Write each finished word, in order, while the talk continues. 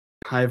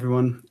Hi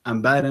everyone,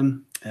 I'm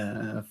Beirem,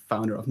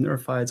 founder of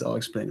Neurofied. I'll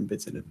explain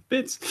in a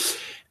bit.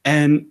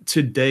 And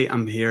today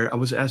I'm here. I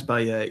was asked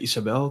by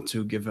Isabel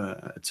to give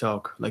a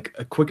talk, like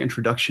a quick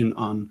introduction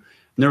on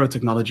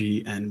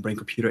neurotechnology and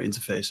brain-computer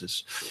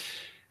interfaces.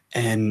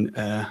 And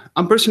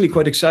I'm personally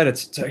quite excited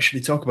to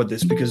actually talk about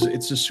this because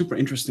it's a super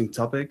interesting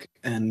topic,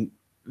 and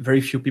very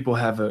few people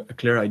have a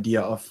clear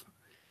idea of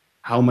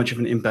how much of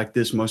an impact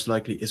this most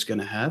likely is going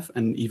to have,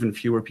 and even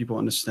fewer people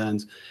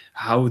understand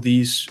how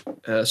these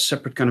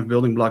separate kind of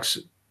building blocks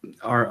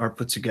are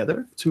put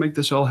together to make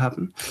this all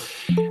happen.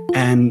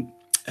 And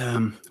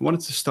I wanted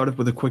to start off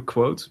with a quick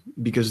quote,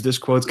 because this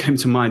quote came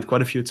to mind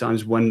quite a few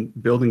times when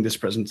building this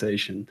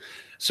presentation.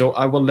 So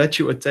I will let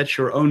you attach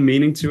your own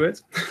meaning to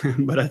it,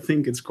 but I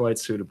think it's quite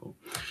suitable.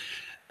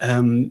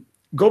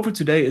 Goal for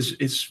today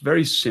is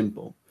very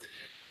simple.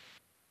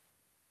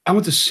 I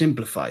want to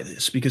simplify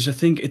this because I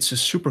think it's a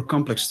super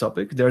complex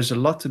topic. There's a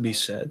lot to be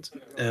said,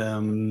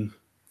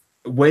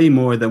 way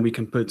more than we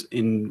can put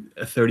in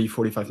a 30,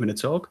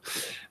 45-minute talk.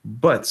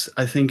 But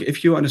I think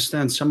if you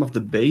understand some of the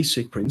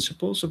basic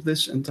principles of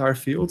this entire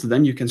field,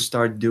 then you can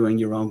start doing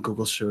your own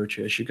Google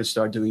searches, you can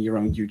start doing your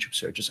own YouTube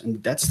searches,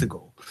 and that's the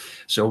goal.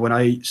 So when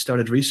I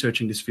started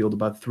researching this field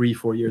about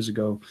 3-4 years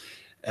ago,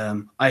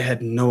 I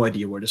had no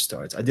idea where to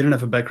start. I didn't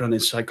have a background in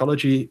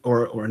psychology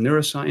or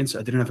neuroscience.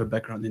 I didn't have a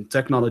background in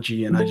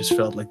technology, and I just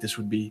felt like this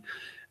would be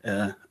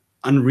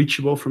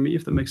unreachable for me,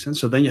 if that makes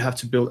sense. So then you have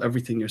to build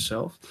everything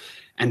yourself.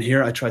 And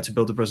here I tried to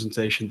build a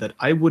presentation that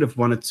I would have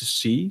wanted to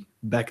see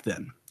back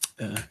then.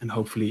 And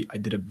hopefully I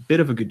did a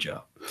bit of a good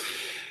job.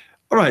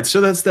 All right,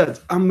 so that's that.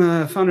 I'm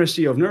founder and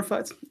CEO of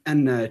Neurofied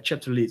and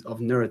chapter lead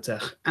of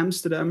Neurotech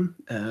Amsterdam.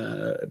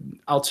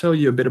 I'll tell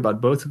you a bit about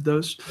both of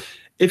those.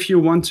 If you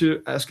want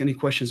to ask any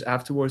questions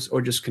afterwards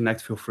or just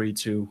connect, feel free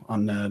to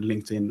on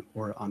LinkedIn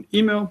or on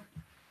email.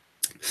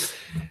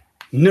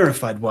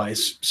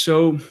 Neurofied-wise,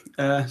 so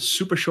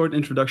super short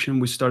introduction.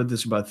 We started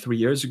this about 3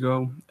 years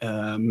ago,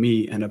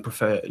 me and a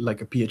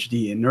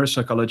PhD in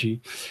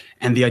neuropsychology.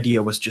 And the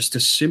idea was just to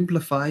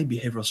simplify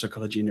behavioral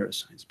psychology and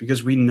neuroscience,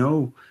 because we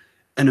know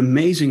an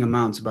amazing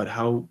amount about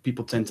how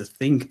people tend to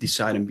think,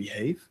 decide, and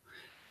behave,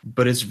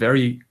 but it's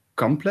very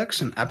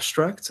complex and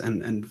abstract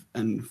and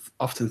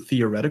often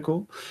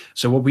theoretical.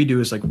 So what we do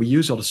is, like, we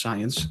use all the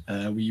science.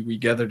 We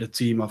gathered a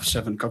team of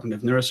 7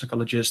 cognitive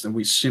neuropsychologists, and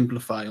we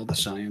simplify all the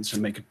science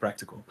and make it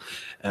practical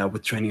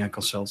with training and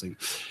consulting.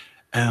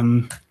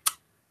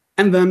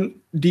 And then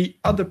the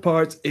other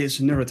part is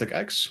Neurotech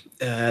X.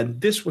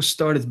 This was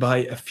started by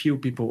a few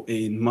people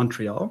in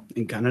Montreal,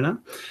 in Canada.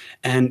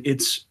 And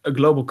it's a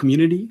global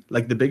community,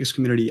 like the biggest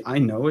community I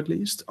know, at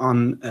least,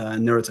 on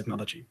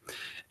neurotechnology.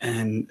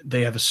 And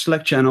they have a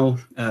Slack channel,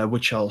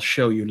 which I'll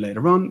show you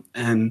later on.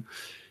 And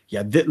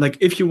yeah, like,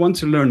 if you want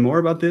to learn more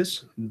about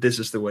this, this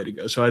is the way to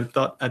go. So I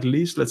thought, at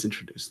least let's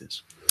introduce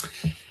this.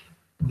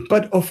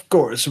 But of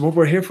course, what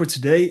we're here for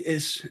today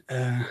is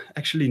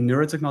actually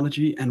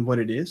neurotechnology and what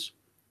it is.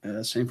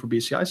 Same for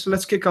BCI. So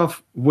let's kick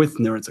off with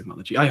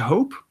neurotechnology. I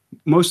hope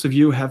most of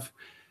you have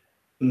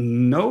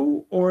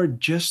no or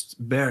just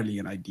barely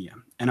an idea.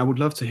 And I would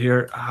love to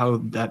hear how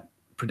that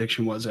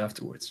prediction was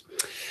afterwards.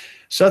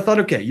 So I thought,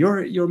 okay,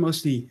 you're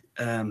mostly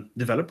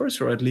developers,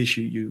 or at least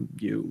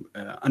you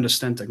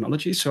understand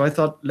technology. So I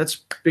thought, let's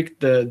pick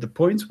the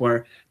point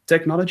where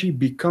technology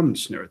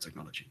becomes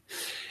neurotechnology.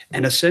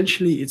 And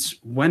essentially, it's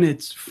when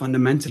it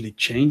fundamentally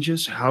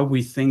changes how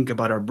we think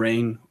about our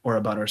brain or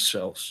about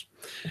ourselves.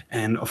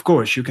 And of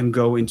course, you can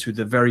go into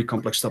the very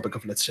complex topic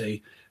of, let's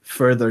say,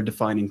 further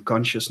defining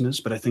consciousness,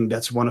 but I think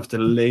that's one of the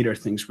later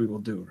things we will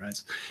do,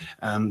 right?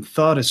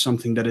 Thought is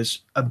something that is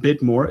a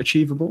bit more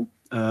achievable,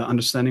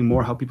 understanding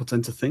more how people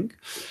tend to think.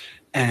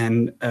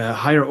 And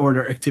higher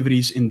order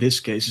activities in this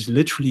case is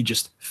literally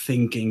just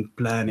thinking,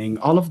 planning,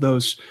 all of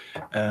those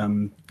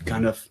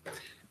kind of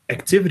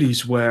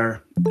activities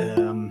where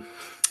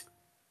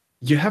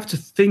you have to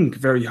think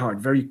very hard,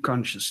 very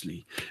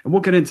consciously. And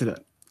we'll get into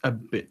that a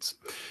bit.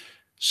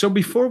 So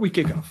before we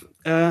kick off,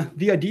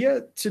 the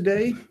idea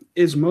today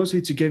is mostly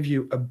to give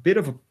you a bit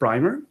of a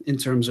primer in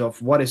terms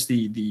of what is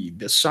the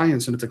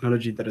science and the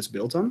technology that it's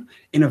built on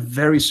in a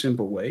very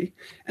simple way.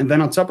 And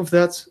then on top of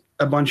that,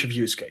 a bunch of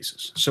use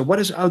cases. So what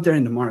is out there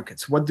in the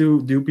market? What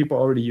do people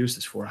already use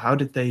this for? How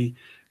did they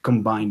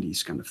combine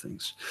these kind of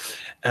things?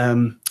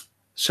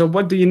 So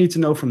what do you need to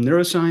know from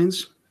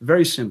neuroscience?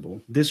 Very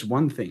simple, this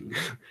one thing.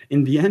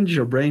 In the end,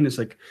 your brain is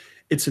like,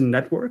 it's a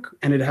network,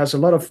 and it has a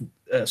lot of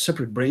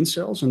separate brain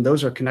cells, and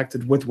those are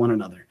connected with one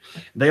another.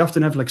 They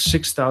often have like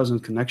 6,000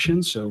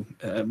 connections, so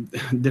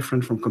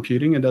different from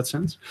computing in that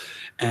sense.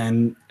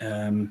 And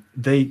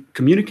they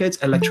communicate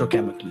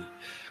electrochemically.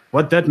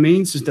 What that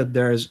means is that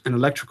there's an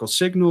electrical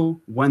signal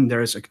when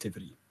there is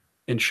activity.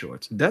 In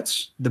short,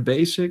 that's the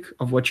basic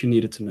of what you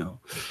needed to know.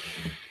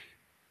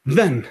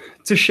 Then,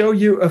 to show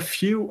you a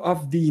few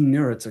of the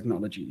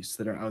neurotechnologies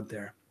that are out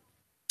there.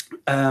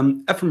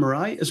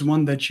 fMRI is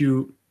one that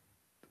you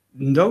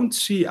don't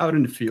see out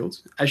in the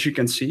field. As you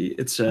can see,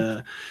 it's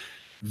a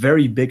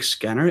very big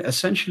scanner.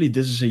 Essentially,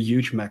 this is a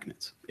huge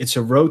magnet. It's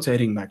a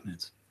rotating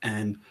magnet.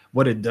 And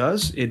what it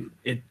does,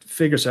 it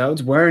figures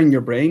out where in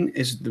your brain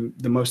is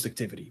the most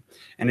activity.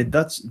 And it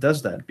does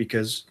that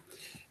because,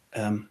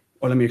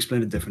 or let me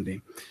explain it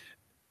differently.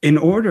 In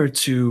order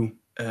to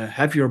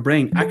have your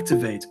brain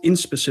activate in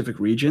specific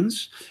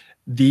regions,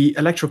 the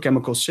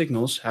electrochemical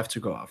signals have to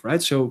go off,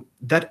 right? So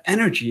that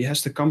energy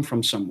has to come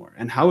from somewhere.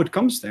 And how it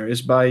comes there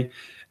is by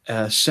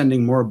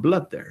sending more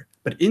blood there.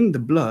 But in the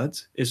blood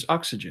is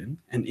oxygen,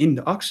 and in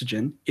the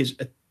oxygen is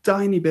a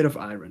tiny bit of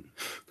iron.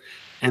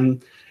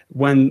 And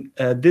when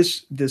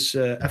this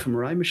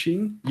fMRI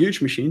machine,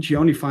 huge machines, you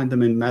only find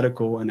them in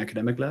medical and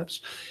academic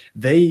labs,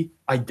 they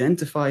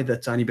identify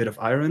that tiny bit of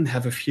iron,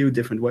 have a few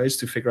different ways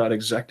to figure out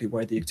exactly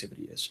where the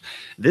activity is.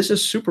 This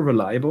is super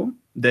reliable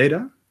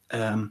data,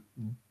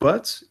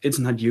 but it's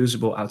not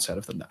usable outside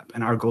of the lab.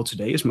 And our goal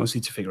today is mostly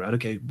to figure out,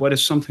 okay, what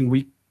is something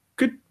we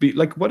could be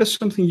like, what is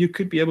something you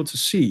could be able to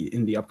see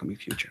in the upcoming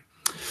future?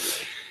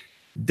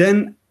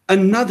 Then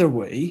another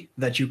way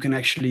that you can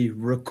actually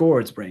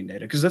record brain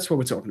data, because that's what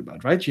we're talking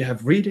about, right? You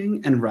have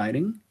reading and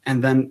writing,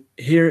 and then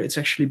here it's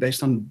actually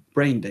based on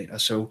brain data.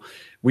 So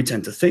we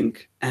tend to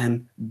think,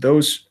 and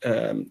those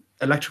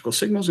electrical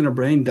signals in our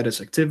brain, that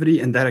is activity,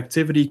 and that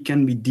activity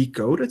can be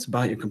decoded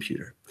by a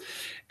computer.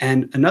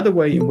 And another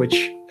way in which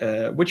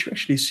you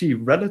actually see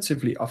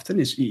relatively often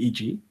is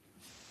EEG.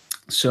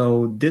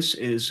 So this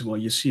is, well,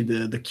 you see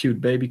the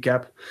cute baby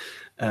cap.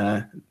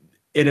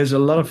 It is a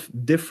lot of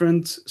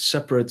different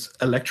separate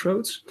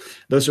electrodes.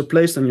 Those are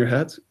placed on your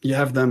head. You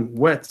have them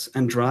wet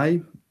and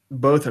dry.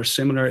 Both are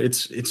similar.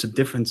 It's a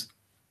different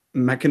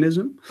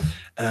mechanism.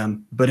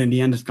 But in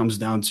the end, it comes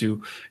down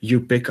to you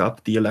pick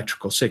up the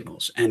electrical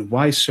signals. And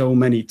why so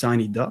many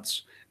tiny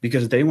dots?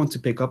 Because they want to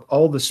pick up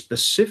all the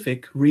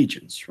specific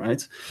regions,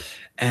 right?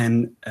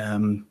 And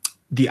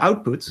the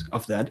output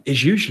of that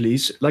is usually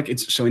like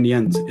so in the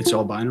end, it's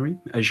all binary,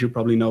 as you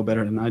probably know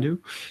better than I do.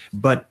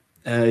 But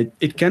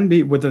it can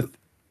be with a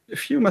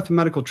few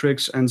mathematical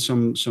tricks and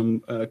some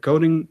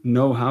coding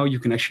know-how, you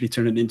can actually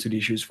turn it into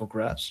these useful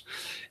graphs.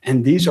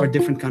 And these are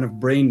different kind of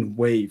brain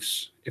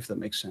waves, if that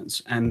makes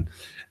sense. And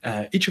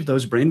each of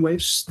those brain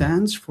waves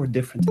stands for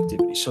different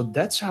activities. So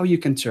that's how you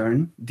can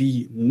turn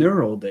the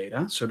neural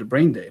data, so the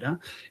brain data,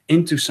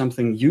 into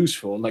something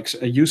useful, like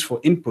a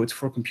useful input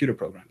for computer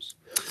programs.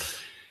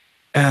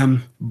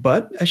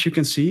 But as you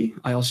can see,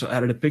 I also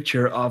added a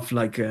picture of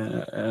like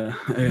a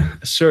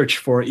search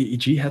for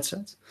EEG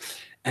headset.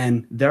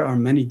 And there are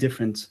many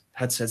different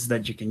headsets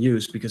that you can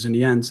use, because in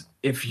the end,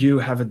 if you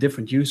have a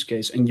different use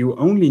case and you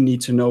only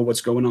need to know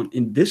what's going on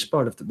in this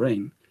part of the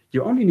brain,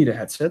 you only need a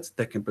headset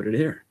that can put it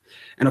here.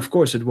 And of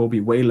course, it will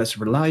be way less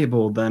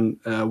reliable than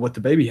what the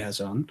baby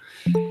has on,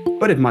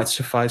 but it might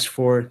suffice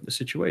for the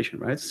situation,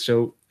 right?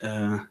 So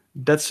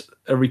that's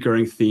a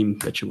recurring theme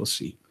that you will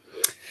see.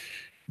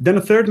 Then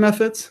a third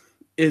method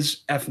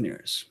is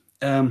FNIRS.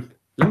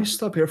 Let me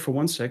stop here for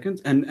 1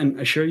 second and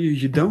assure you,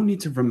 you don't need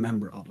to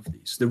remember all of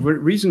these. The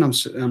reason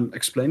I'm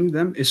explaining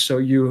them is so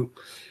you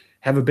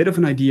have a bit of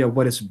an idea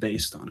what it's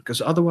based on,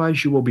 because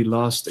otherwise you will be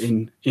lost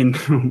in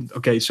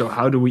okay, so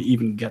how do we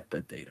even get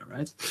that data,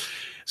 right?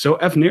 So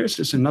FNIRS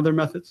is another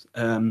method,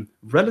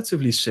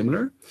 relatively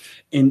similar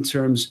in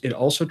terms, it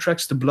also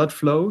tracks the blood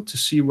flow to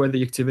see where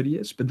the activity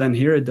is, but then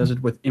here it does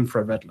it with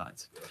infrared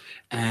light.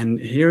 And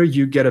here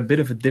you get a bit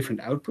of a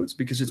different output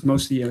because it's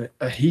mostly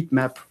a heat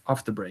map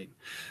of the brain.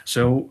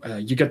 So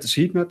you get this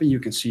heat map and you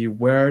can see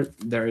where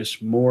there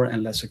is more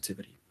and less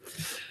activity.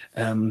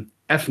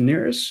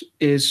 FNIRS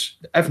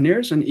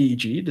and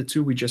EEG, the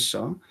two we just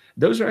saw,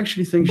 those are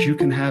actually things you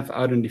can have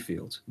out in the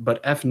field.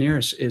 But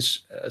FNIRS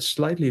is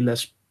slightly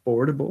less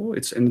portable,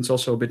 and it's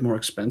also a bit more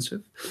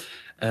expensive.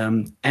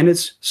 And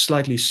it's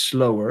slightly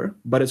slower,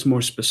 but it's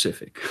more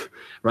specific,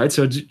 right?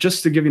 So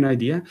just to give you an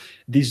idea,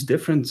 these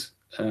different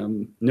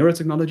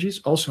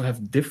neurotechnologies also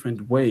have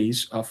different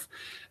ways of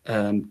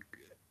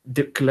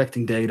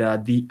collecting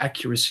data. The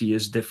accuracy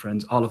is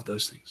different, all of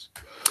those things.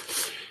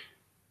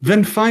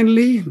 Then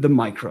finally, the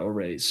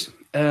microarrays.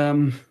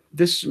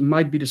 This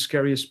might be the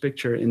scariest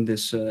picture in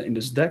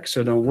this deck,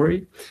 so don't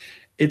worry.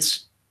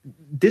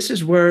 This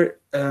is where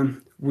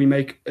we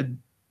make a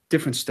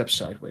different step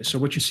sideways. So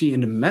what you see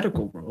in the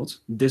medical world,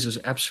 this is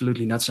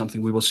absolutely not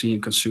something we will see in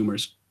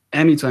consumers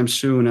anytime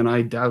soon, and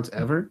I doubt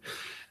ever.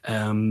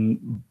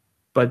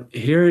 But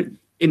here,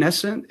 in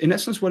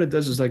essence, what it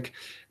does is like,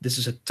 this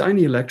is a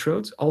tiny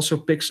electrode, also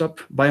picks up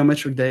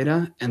biometric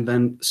data and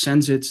then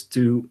sends it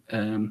to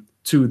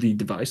the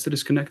device that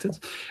is connected.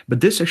 But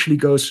this actually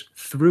goes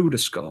through the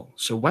skull.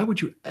 So why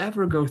would you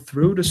ever go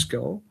through the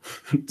skull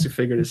to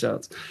figure this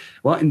out?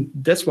 Well, and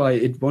that's why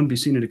it won't be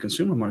seen in the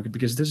consumer market,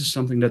 because this is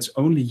something that's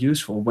only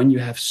useful when you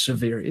have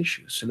severe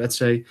issues. So let's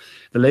say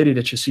the lady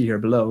that you see here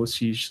below,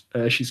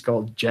 she's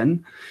called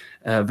Jen,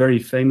 a very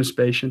famous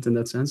patient in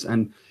that sense.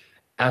 And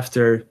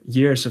after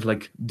years of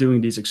like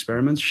doing these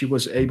experiments, she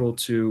was able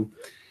to,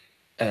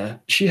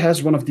 she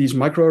has one of these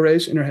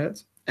microarrays in her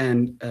head,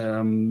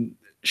 and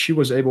she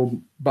was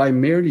able, by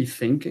merely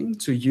thinking,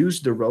 to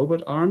use the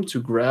robot arm to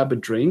grab a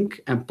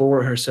drink and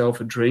pour herself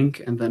a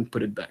drink and then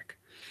put it back.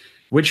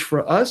 which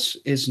for us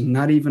is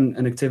not even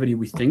an activity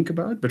we think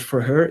about, but for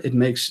her, it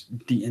makes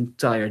the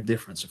entire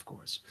difference, of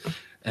course.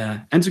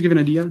 And to give an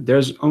idea,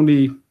 there's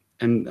only,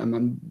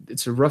 and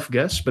it's a rough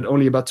guess, but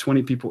only about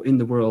 20 people in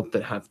the world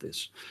that have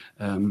this.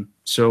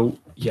 So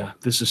yeah,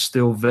 this is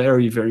still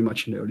very, very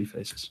much in the early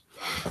phases.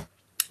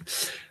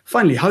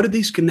 Finally, how do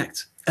these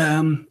connect?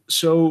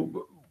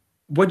 So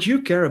what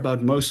you care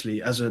about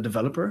mostly as a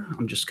developer,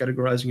 I'm just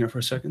categorizing here for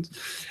a second,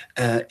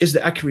 is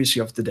the accuracy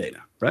of the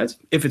data, right?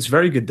 If it's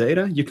very good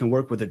data, you can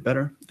work with it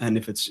better. And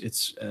if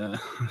it's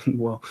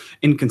well,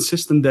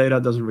 inconsistent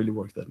data, doesn't really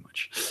work that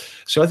much.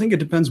 So I think it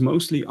depends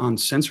mostly on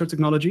sensor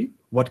technology.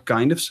 What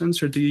kind of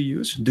sensor do you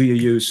use? Do you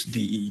use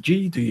the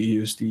EEG? Do you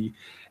use the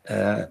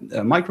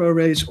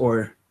microarrays?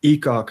 Or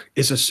ECOG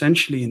is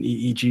essentially an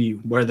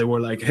EEG where they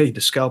were like, hey,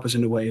 the scalp is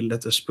in the way,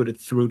 let us put it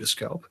through the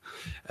scalp.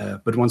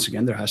 But once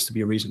again, there has to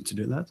be a reason to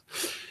do that.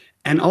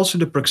 And also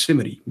the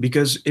proximity,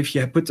 because if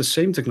you put the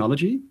same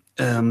technology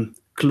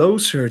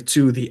closer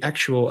to the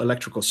actual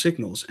electrical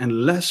signals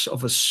and less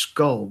of a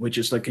skull, which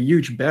is like a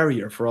huge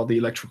barrier for all the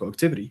electrical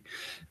activity,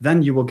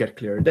 then you will get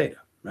clearer data,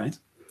 right?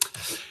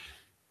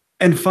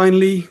 And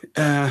finally,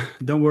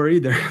 don't worry,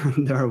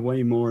 there are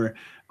way more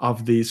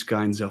of these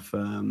kinds of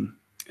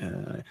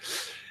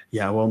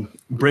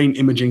brain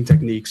imaging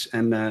techniques,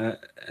 and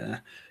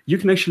you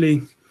can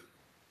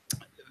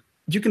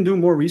do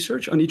more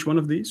research on each one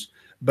of these,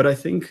 but I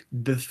think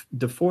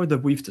the four that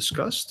we've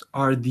discussed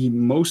are the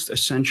most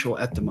essential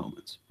at the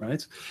moment,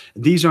 right?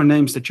 These are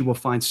names that you will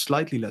find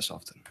slightly less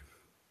often.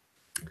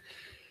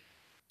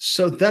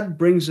 So that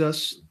brings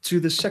us to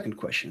the second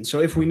question.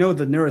 So if we know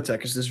that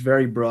neurotech is this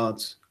very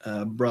broad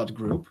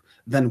group,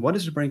 then what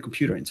is a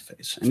brain-computer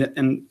interface?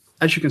 And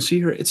as you can see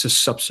here, it's a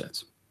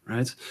subset,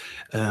 right?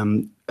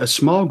 A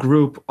small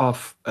group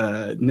of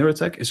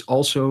neurotech is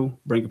also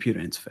brain-computer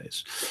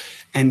interface.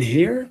 And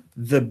here,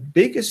 the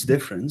biggest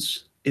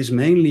difference is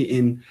mainly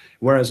in,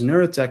 whereas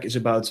neurotech is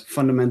about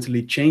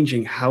fundamentally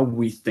changing how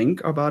we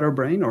think about our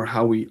brain or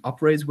how we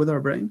operate with our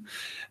brain,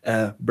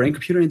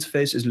 brain-computer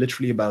interface is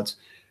literally about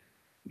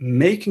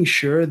making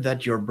sure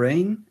that your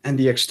brain and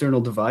the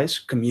external device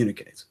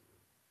communicate.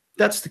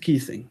 That's the key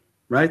thing,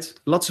 right?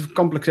 Lots of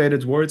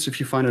complicated words if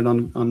you find it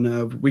on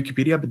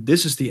Wikipedia, but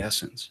this is the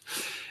essence.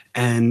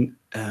 And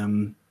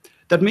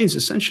that means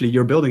essentially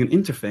you're building an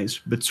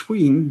interface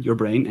between your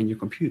brain and your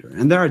computer.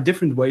 And there are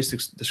different ways to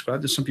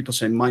describe this. Some people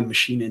say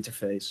mind-machine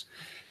interface.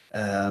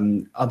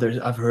 Others,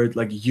 I've heard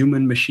like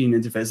human-machine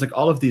interface, like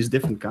all of these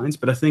different kinds,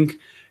 but I think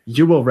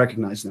you will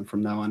recognize them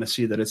from now on. I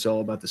see that it's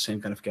all about the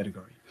same kind of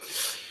category.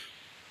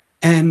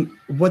 And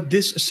what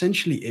this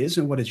essentially is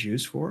and what it's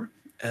used for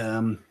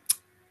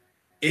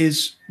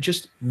is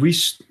just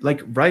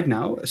like right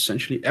now,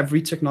 essentially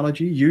every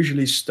technology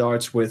usually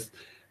starts with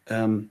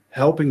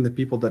helping the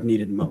people that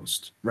need it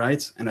most,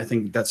 right? And I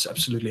think that's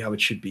absolutely how it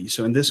should be.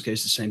 So in this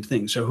case, the same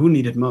thing. So who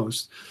need it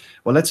most?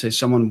 Well, let's say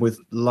someone with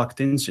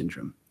locked-in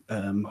syndrome,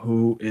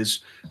 who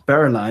is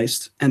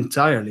paralyzed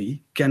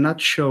entirely,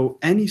 cannot show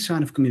any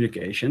sign of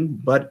communication,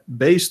 but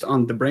based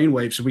on the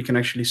brainwaves, we can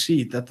actually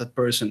see that that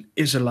person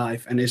is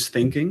alive and is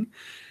thinking.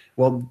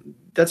 Well,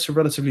 that's a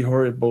relatively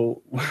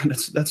horrible,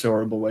 that's a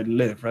horrible way to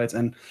live, right?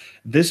 And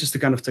this is the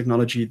kind of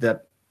technology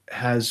that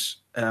has,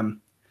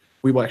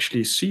 we will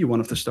actually see one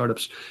of the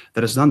startups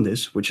that has done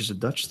this, which is a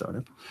Dutch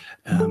startup.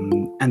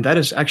 And that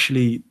is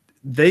actually,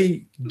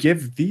 they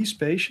give these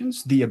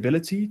patients the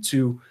ability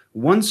to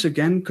once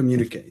again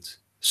communicate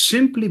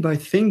simply by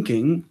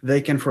thinking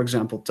they can, for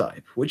example,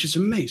 type, which is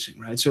amazing,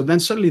 right? So then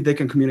suddenly they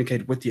can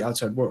communicate with the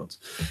outside world.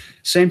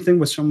 Same thing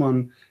with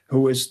someone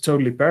who is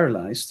totally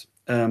paralyzed.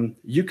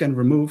 You can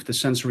remove the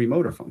sensory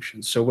motor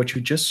functions. So what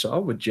you just saw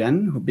with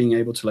Jen, who being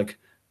able to like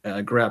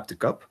grab the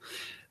cup,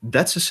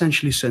 that's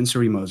essentially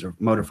sensory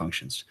motor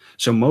functions.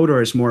 So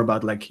motor is more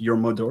about like your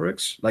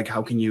motorics, like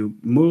how can you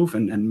move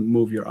and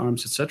move your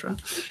arms, etc.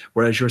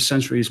 Whereas your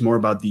sensory is more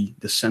about the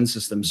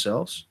senses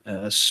themselves,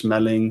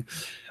 smelling.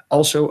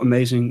 Also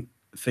amazing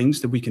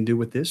things that we can do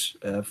with this.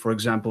 For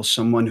example,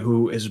 someone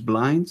who is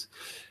blind,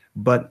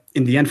 but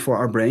in the end for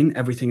our brain,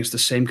 everything is the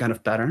same kind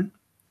of pattern.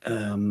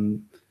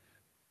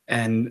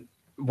 And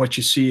what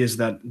you see is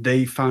that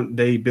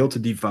they built a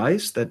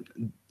device that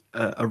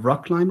a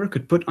rock climber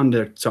could put on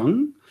their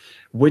tongue,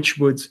 which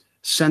would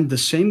send the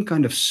same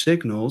kind of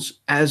signals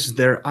as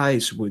their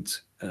eyes would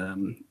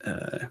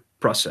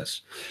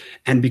process.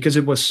 And because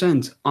it was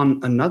sent on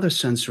another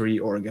sensory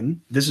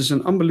organ, this is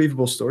an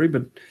unbelievable story,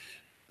 but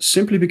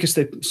simply because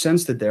they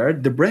sensed it there,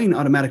 the brain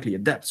automatically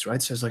adapts,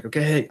 right? Says like,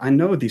 okay, hey, I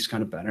know these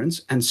kind of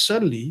patterns. And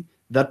suddenly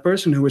that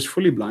person who is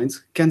fully blind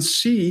can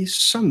see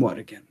somewhat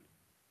again.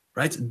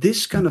 Right?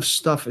 This kind of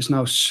stuff is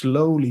now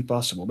slowly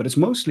possible, but it's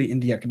mostly in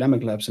the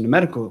academic labs and the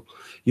medical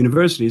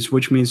universities,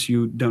 which means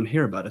you don't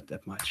hear about it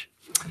that much.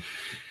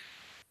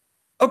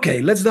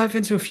 Okay, let's dive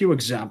into a few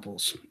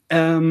examples.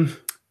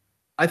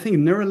 I think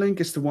Neuralink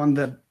is the one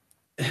that,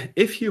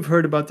 if you've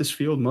heard about this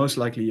field, most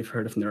likely you've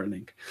heard of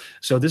Neuralink.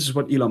 So this is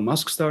what Elon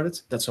Musk started.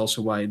 That's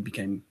also why it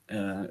became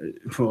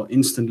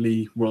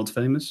instantly world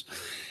famous.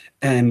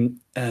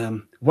 And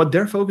what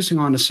they're focusing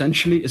on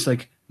essentially is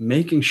like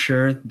making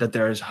sure that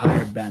there is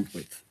higher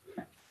bandwidth.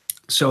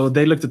 So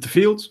they looked at the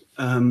field,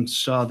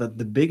 saw that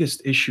the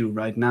biggest issue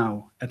right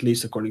now, at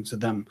least according to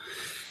them,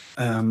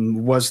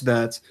 was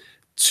that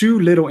too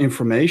little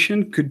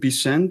information could be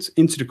sent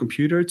into the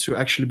computer to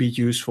actually be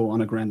useful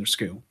on a grander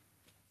scale.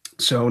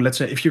 So let's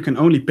say if you can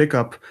only pick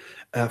up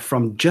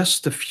from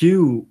just a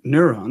few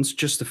neurons,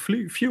 just a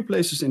few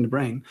places in the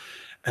brain,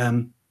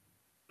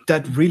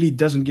 that really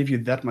doesn't give you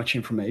that much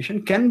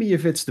information. Can be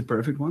if it's the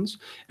perfect ones.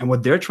 And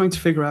what they're trying to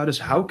figure out is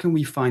how can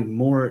we find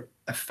more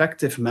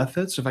effective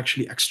methods of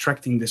actually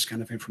extracting this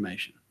kind of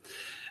information.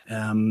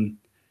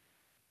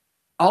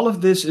 All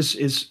of this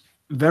is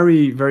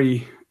very,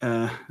 very,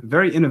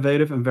 very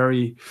innovative and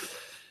very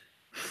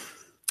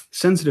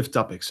sensitive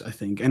topics, I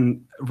think,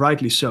 and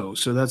rightly so.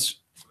 So that's,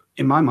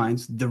 in my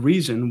mind, the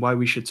reason why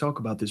we should talk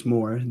about this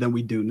more than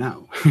we do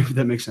now, if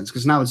that makes sense.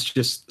 Because now it's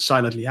just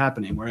silently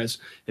happening. Whereas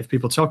if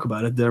people talk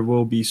about it, there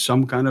will be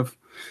some kind of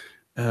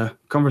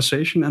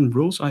conversation and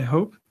rules, I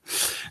hope.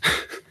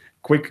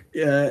 Quick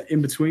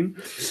in between.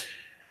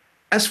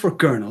 As for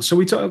kernel, so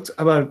we talked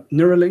about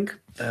Neuralink.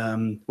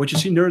 What you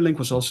see, Neuralink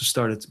was also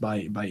started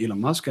by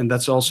Elon Musk. And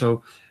that's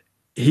also,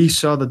 he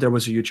saw that there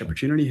was a huge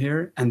opportunity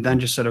here and then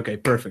just said, okay,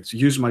 perfect.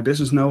 Use my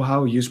business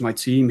know-how, use my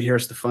team.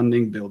 Here's the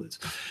funding, build it.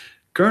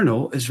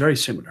 Kernel is very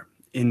similar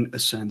in a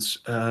sense.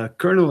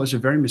 Kernel is a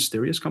very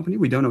mysterious company.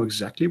 We don't know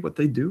exactly what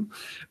they do,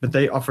 but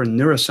they offer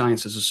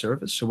neuroscience as a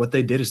service. So what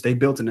they did is they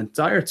built an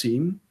entire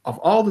team of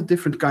all the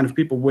different kind of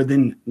people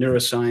within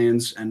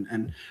neuroscience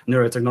and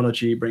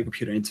neurotechnology,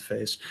 brain-computer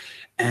interface,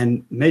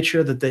 and made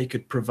sure that they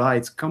could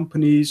provide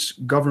companies,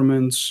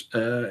 governments,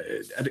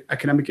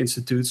 academic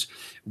institutes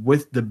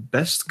with the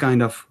best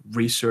kind of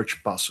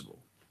research possible,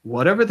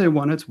 whatever they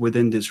wanted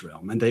within this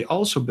realm. And they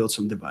also built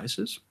some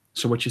devices.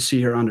 So what you see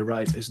here on the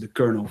right is the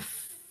kernel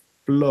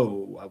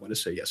flow. I want to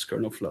say, yes,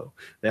 kernel flow.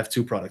 They have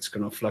two products,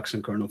 kernel flux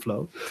and kernel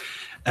flow.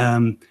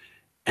 And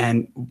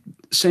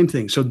same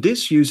thing. So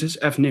this uses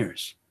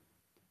fNIRS.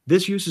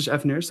 This uses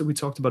fNIRS that we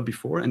talked about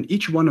before. And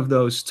each one of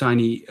those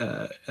tiny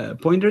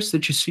pointers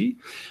that you see,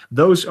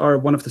 those are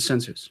one of the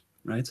sensors,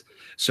 right?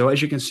 So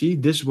as you can see,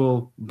 this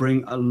will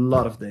bring a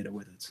lot of data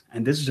with it.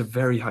 And this is a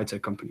very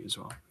high-tech company as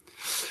well.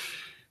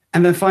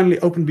 And then finally,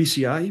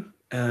 OpenBCI.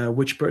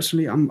 Which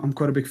personally I'm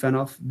quite a big fan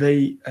of.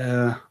 They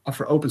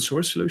offer open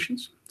source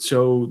solutions.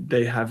 So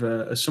they have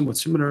a somewhat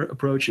similar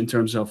approach in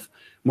terms of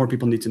more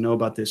people need to know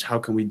about this. How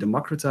can we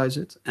democratize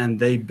it? And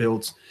they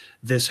built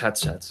this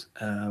headset.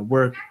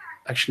 We're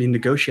actually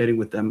negotiating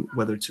with them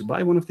whether to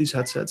buy one of these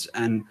headsets.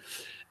 And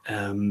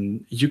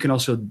you can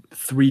also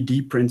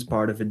 3D print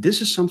part of it. This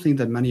is something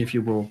that many of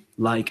you will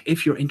like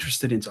if you're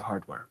interested into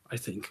hardware, I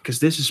think, because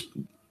this is,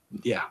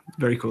 yeah,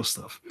 very cool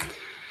stuff.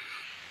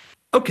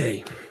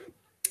 Okay.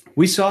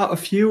 We saw a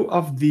few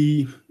of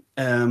the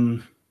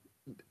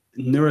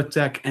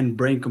neurotech and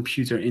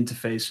brain-computer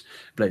interface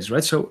plays,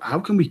 right? So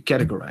how can we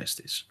categorize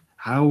this?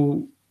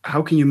 How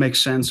can you make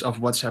sense of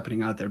what's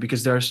happening out there?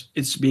 Because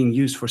it's being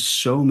used for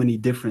so many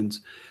different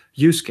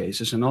use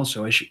cases. And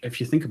also, if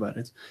you think about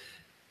it,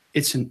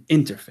 it's an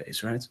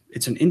interface, right?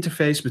 It's an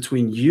interface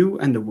between you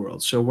and the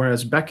world. So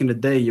whereas back in the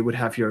day, you would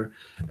have your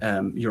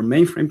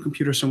mainframe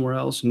computer somewhere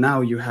else, now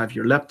you have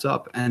your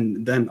laptop,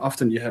 and then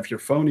often you have your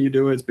phone and you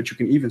do it, but you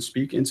can even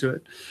speak into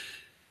it.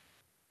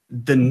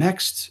 The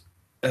next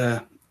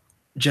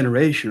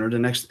generation or the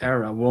next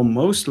era will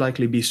most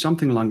likely be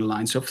something along the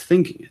lines of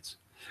thinking it,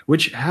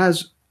 which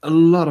has a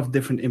lot of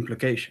different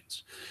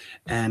implications.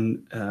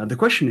 And the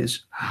question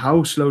is,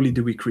 how slowly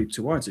do we creep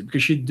towards it?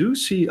 Because you do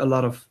see a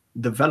lot of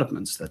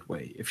developments that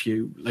way. If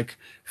you like,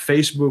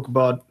 Facebook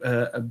bought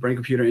a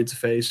brain-computer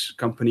interface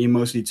company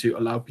mostly to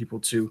allow people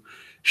to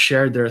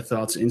share their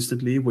thoughts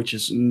instantly, which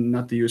is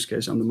not the use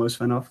case I'm the most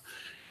fan of.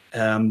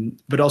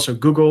 But also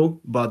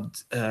Google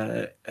bought,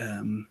 let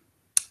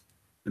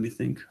me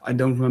think, I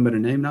don't remember the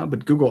name now,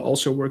 but Google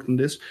also worked on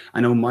this.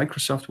 I know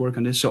Microsoft worked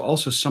on this. So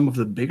also some of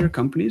the bigger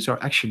companies are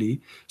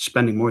actually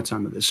spending more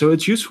time on this. So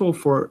it's useful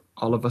for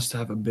all of us to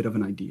have a bit of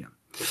an idea.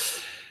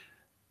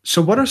 So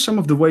what are some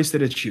of the ways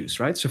that it's used,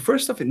 right? So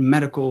first off, in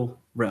medical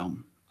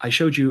realm, I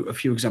showed you a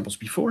few examples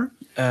before.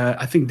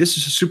 I think this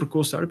is a super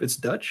cool startup. It's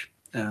Dutch,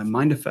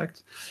 Mind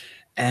Effect.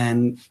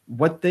 And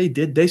what they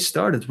did, they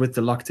started with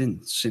the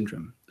locked-in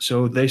syndrome.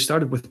 So they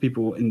started with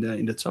people in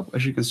the top,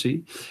 as you can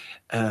see,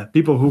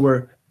 people who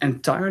were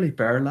entirely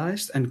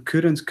paralyzed and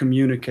couldn't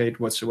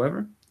communicate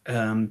whatsoever.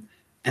 And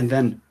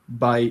then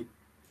by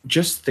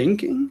just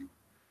thinking,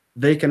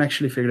 they can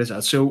actually figure this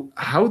out. So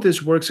how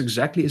this works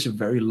exactly is a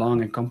very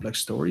long and complex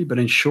story. But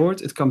in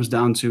short, it comes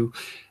down to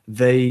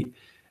they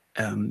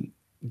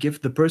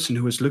give the person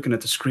who is looking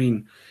at the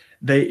screen,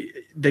 they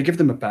give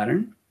them a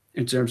pattern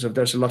in terms of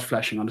there's a lot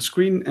flashing on the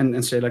screen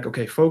and say like,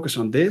 okay, focus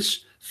on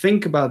this,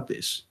 think about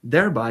this.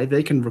 Thereby,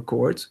 they can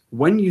record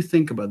when you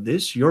think about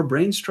this, your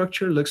brain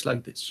structure looks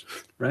like this,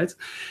 right?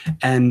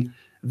 And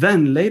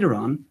then later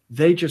on,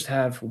 they just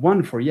have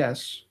one for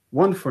yes,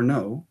 one for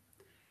no,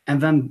 and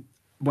then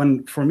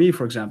for me,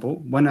 for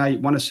example, when I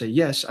want to say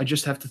yes, I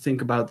just have to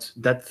think about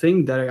that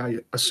thing that I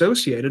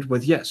associated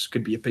with yes.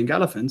 Could be a pink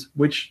elephant,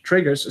 which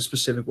triggers a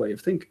specific way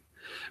of thinking,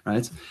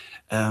 right?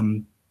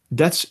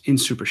 That's in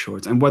super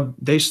short. And what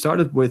they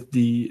started with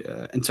the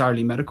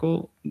entirely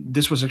medical,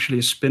 this was actually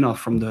a spin-off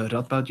from the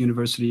Radboud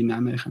University in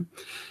Nijmegen.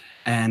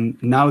 And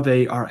now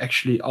they are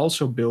actually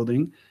also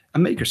building a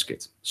maker's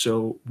kit.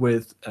 So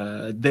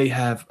they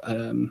have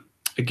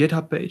a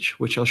GitHub page,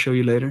 which I'll show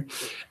you later.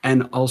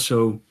 And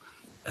also,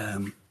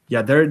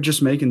 they're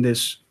just making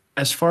this,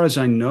 as far as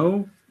I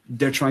know,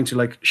 they're trying to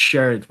like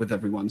share it with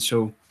everyone.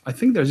 So I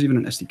think there's even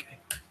an SDK.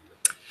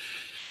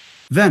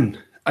 Then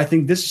I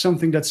think this is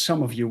something that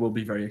some of you will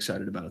be very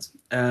excited about.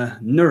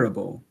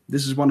 Neurable.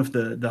 This is one of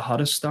the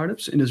hottest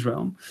startups in this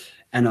realm,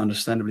 and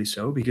understandably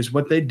so, because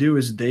what they do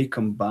is they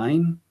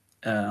combine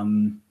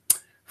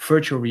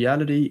virtual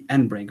reality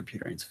and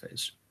brain-computer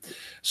interface.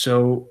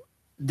 So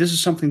this is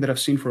something that I've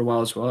seen for a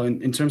while as well.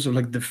 In terms of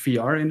like the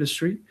VR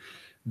industry,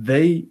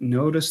 they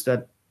noticed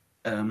that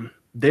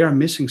they are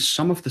missing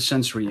some of the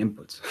sensory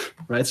input,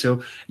 right?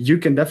 So you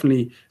can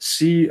definitely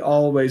see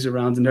all ways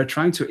around, and they're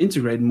trying to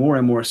integrate more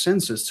and more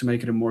senses to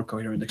make it a more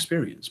coherent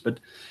experience. But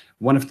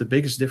one of the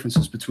biggest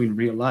differences between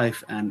real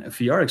life and a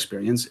VR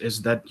experience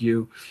is that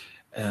you,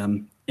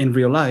 in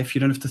real life,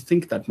 you don't have to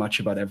think that much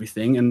about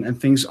everything,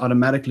 and things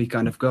automatically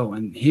kind of go.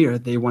 And here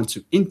they want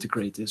to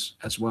integrate this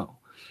as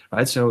well,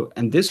 right? So,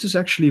 and this is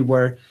actually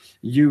where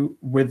you,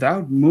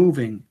 without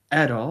moving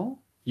at all,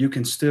 you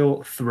can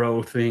still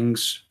throw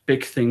things,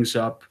 pick things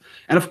up.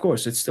 And of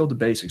course, it's still the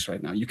basics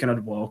right now. You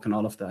cannot walk and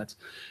all of that.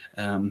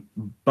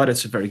 But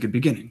it's a very good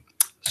beginning.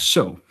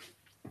 So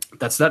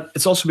that's that.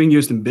 It's also being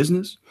used in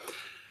business.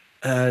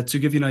 To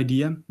give you an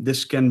idea,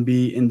 this can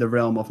be in the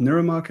realm of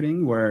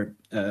neuromarketing, where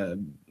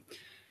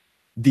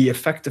the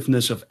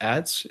effectiveness of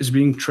ads is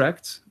being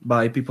tracked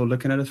by people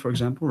looking at it, for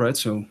example, right?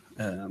 So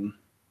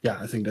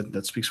I think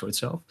that speaks for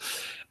itself.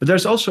 But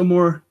there's also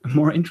more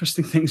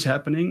interesting things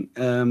happening,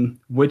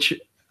 which,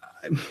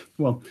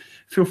 well,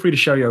 feel free to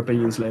share your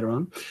opinions later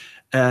on.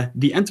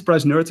 The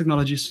enterprise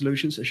neurotechnology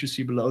solutions, as you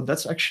see below,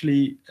 that's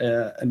actually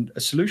a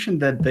solution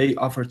that they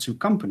offer to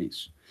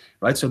companies,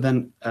 right? So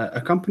then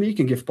a company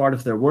can give part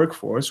of their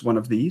workforce one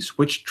of these,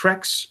 which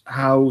tracks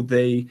how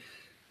they,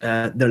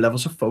 their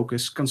levels of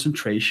focus,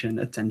 concentration,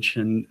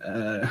 attention,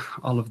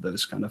 all of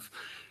those kind of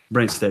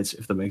brain states,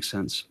 if that makes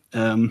sense.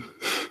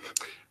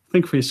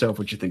 Think for yourself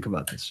what you think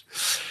about this.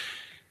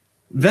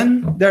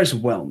 Then there's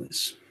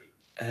wellness.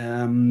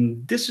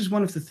 This is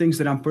one of the things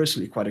that I'm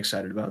personally quite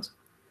excited about.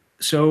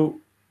 So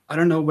I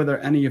don't know whether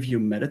any of you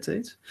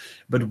meditate,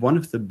 but one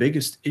of the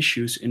biggest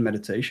issues in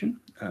meditation,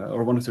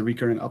 or one of the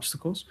recurring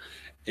obstacles,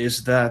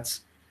 is that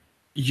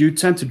you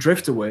tend to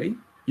drift away.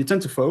 You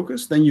tend to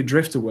focus, then you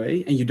drift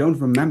away, and you don't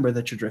remember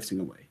that you're drifting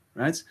away,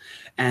 right?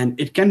 And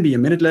it can be a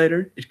minute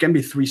later, it can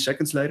be 3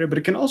 seconds later, but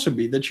it can also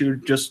be that you're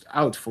just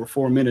out for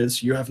 4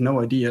 minutes, you have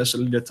no idea,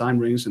 suddenly the time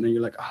rings, and then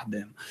you're like,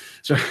 damn.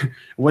 So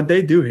what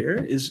they do here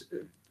is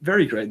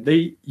very great.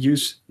 They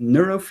use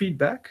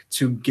neurofeedback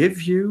to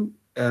give you,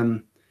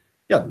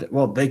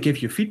 they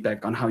give you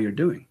feedback on how you're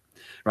doing,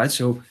 right?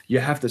 So you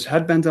have this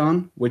headband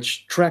on,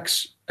 which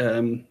tracks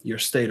your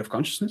state of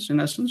consciousness, in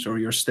essence, or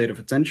your state of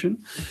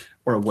attention,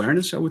 or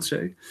awareness, I would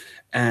say.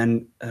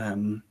 And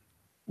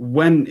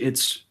when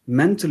it's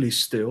mentally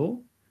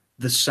still,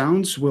 the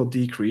sounds will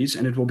decrease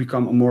and it will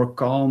become a more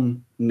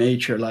calm,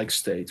 nature-like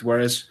state.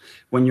 Whereas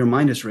when your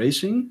mind is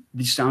racing,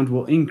 the sound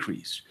will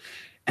increase.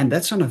 And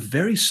that's on a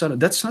very subtle,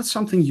 that's not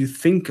something you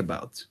think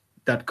about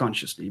that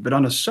consciously, but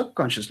on a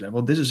subconscious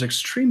level, this is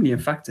extremely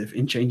effective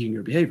in changing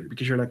your behavior,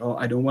 because you're like,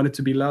 I don't want it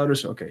to be louder.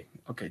 So,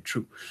 okay,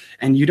 true.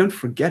 And you don't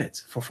forget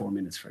it for 4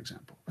 minutes, for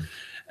example.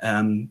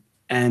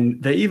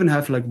 And they even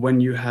have, like, when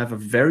you have a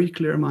very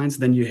clear mind,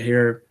 then you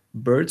hear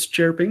birds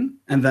chirping,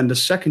 and then the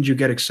second you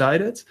get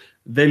excited,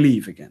 they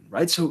leave again,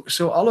 right?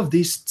 So all of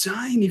these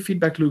tiny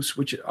feedback loops,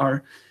 which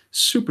are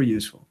super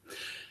useful.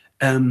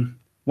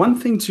 One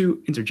thing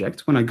to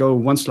interject when I go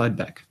one slide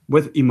back,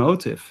 with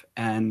emotive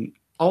and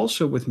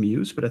also with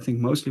Muse, but I think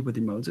mostly with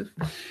emotive,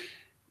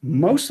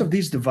 most of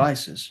these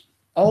devices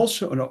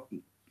also, no,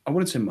 I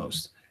wouldn't say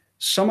most,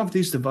 some of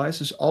these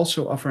devices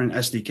also offer an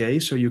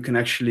SDK, so you can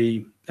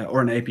actually,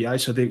 or an API,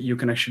 so that you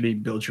can actually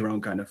build your own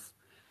kind of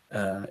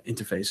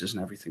interfaces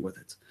and everything with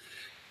it.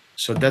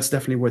 So that's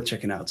definitely worth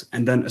checking out.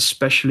 And then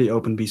especially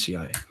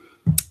OpenBCI.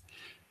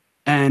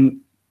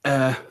 And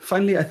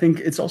finally, I think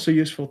it's also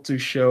useful to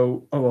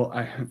show,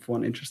 I have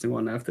one interesting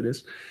one after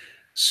this.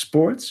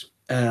 Sports,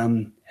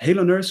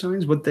 Halo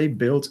Neuroscience, what they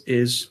built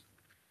is,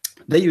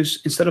 they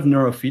use, instead of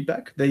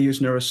neurofeedback, they use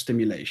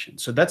neurostimulation.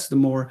 So that's the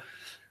more,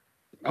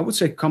 I would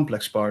say,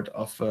 complex part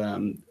of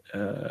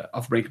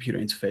brain-computer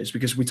interface,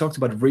 because we talked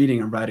about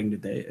reading and writing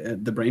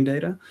the brain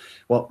data.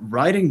 Well,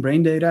 writing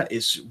brain data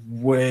is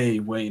way,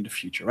 way in the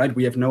future, right?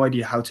 We have no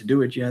idea how to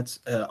do it yet,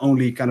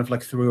 only kind of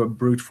like through a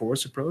brute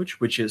force approach,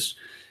 which is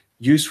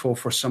useful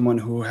for someone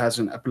who has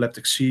an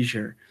epileptic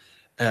seizure,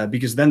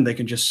 because then they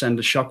can just send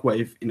a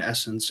shockwave, in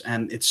essence,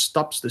 and it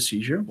stops the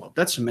seizure. Well,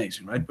 that's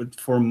amazing, right? But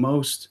for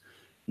most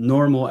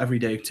normal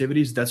everyday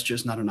activities, that's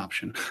just not an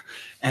option.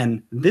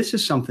 And this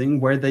is something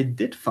where they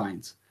did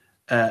find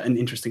an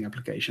interesting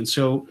application.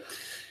 So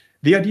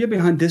the idea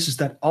behind this is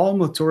that all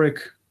motoric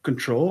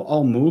control,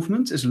 all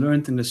movement is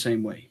learned in the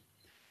same way.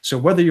 So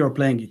whether you're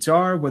playing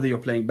guitar, whether you're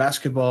playing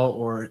basketball,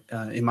 or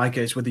in my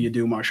case, whether you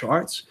do martial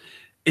arts,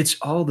 it's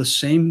all the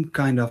same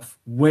kind of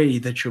way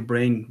that your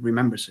brain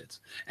remembers it.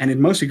 And it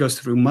mostly goes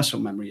through muscle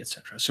memory,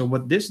 etc. So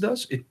what this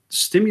does, it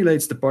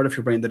stimulates the part of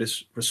your brain that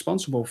is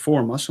responsible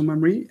for muscle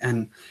memory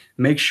and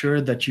makes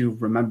sure that you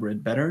remember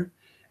it better.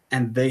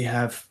 And they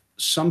have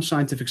some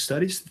scientific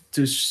studies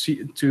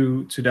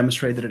to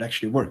demonstrate that it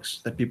actually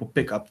works, that people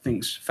pick up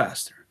things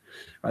faster.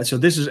 Right. So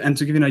this is, and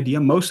to give you an idea,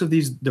 most of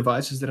these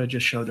devices that I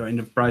just showed are in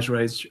the price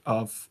range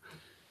of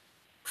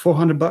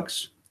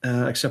 $400,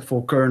 except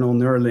for Kernel,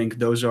 Neuralink.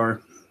 Those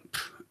are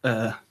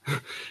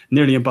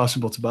nearly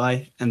impossible to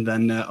buy. And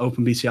then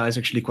OpenBCI is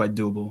actually quite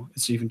doable.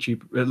 It's even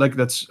cheaper. Like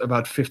that's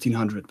about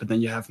 $1,500, but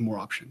then you have more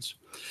options.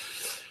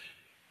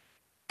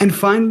 And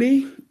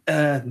finally,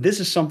 this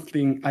is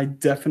something I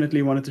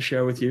definitely wanted to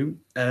share with you.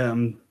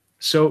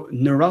 So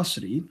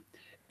Neurosity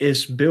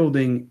is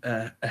building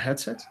a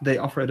headset. They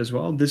offer it as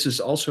well. This is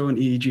also an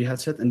EEG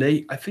headset, and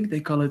I think they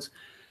call it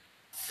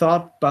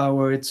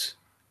thought-powered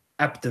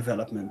app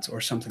development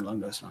or something along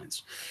those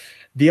lines.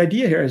 The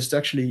idea here is to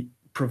actually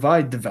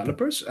provide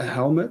developers a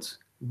helmet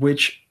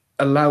which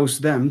allows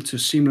them to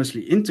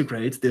seamlessly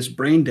integrate this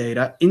brain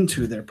data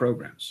into their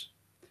programs.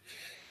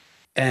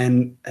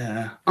 And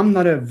I'm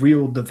not a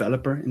real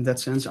developer in that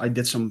sense. I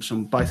did some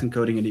Python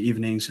coding in the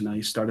evenings, and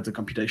I started a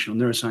computational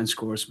neuroscience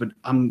course, but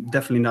I'm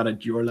definitely not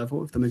at your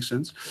level, if that makes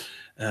sense.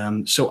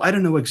 So I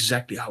don't know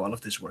exactly how all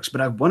of this works,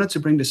 but I wanted to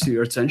bring this to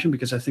your attention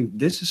because I think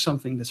this is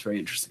something that's very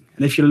interesting.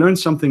 And if you learn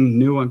something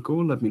new and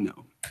cool, let me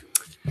know.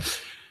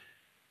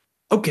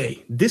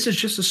 Okay, this is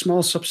just a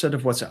small subset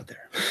of what's out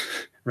there,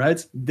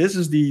 right? This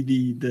is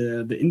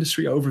the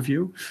industry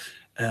overview.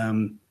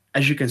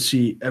 As you can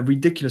see, a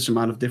ridiculous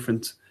amount of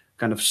different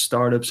kind of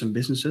startups and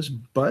businesses,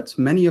 but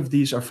many of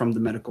these are from the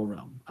medical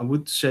realm. I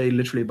would say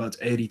literally about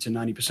 80 to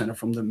 90% are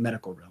from the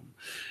medical realm,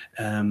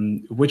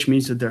 which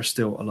means that there's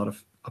still a lot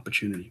of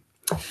opportunity.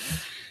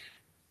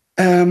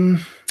 Then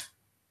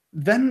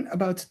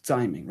about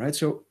timing, right?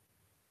 So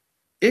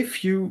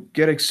if you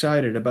get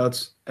excited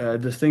about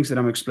the things that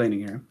I'm explaining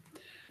here,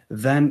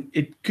 then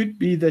it could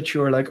be that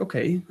you're like,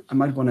 okay, I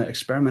might want to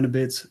experiment a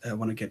bit. I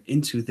want to get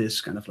into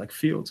this kind of like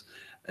field.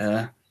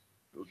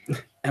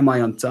 Am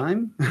I on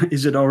time?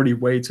 Is it already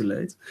way too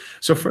late?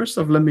 So first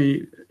off, let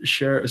me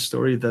share a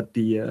story that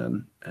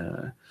the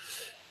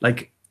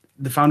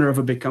founder of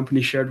a big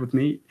company shared with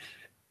me.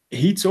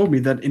 He told me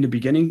that in the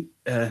beginning,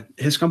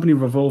 his company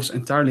revolves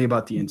entirely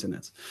about the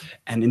internet.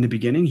 And in the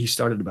beginning, he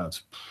started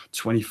about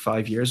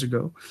 25 years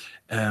ago.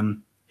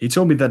 He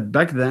told me that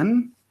back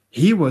then,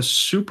 he was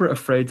super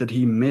afraid that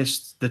he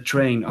missed the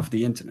train of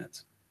the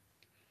internet.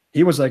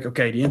 He was like,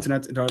 okay, the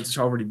internet is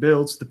already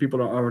built. The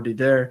people are already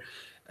there.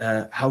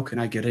 How can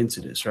I get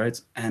into this, right?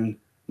 And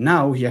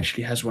now he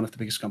actually has one of the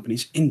biggest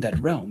companies in that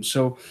realm.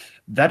 So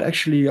that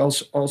actually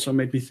also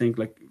made me think,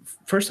 like,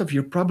 first off,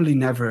 you're probably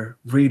never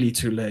really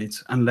too late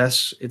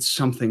unless it's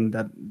something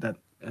that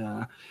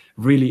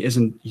really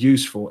isn't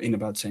useful in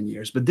about 10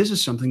 years. But this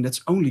is something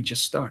that's only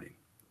just starting.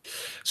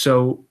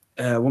 So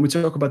when we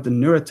talk about the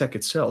neurotech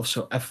itself,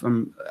 so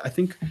I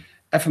think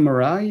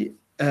fMRI,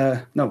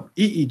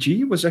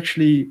 EEG was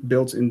actually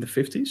built in the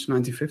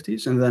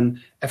 1950s, and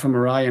then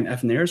fMRI and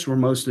fNIRS were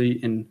mostly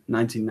in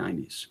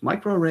 1990s.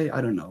 Microarray,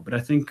 I don't know, but I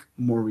think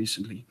more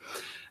recently.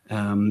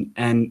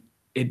 And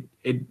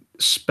it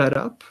sped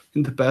up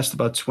in the past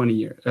about 20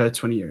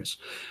 years,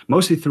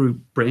 mostly through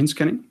brain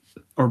scanning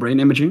or brain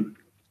imaging.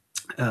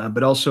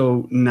 But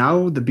also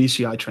now the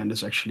BCI trend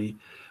is actually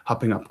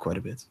hopping up quite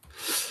a bit.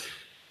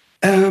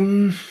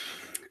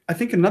 I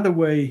think another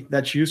way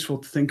that's useful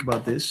to think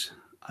about this,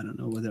 I don't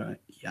know whether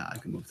I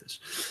can move this.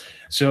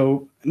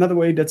 So another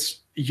way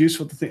that's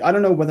useful to think, I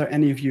don't know whether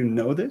any of you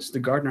know this, the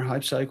Gartner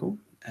hype cycle.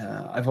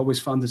 I've always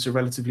found this a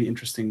relatively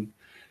interesting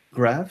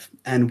graph.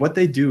 And what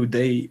they do,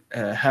 they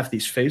have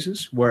these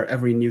phases where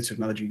every new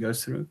technology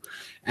goes through,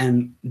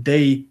 and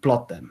they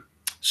plot them.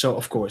 So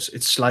of course,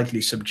 it's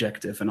slightly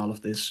subjective and all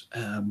of this,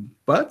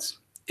 but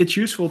it's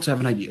useful to have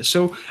an idea.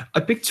 So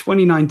I picked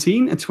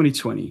 2019 and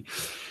 2020.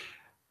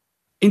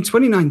 In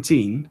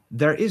 2019,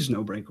 there is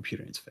no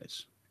brain-computer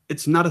interface.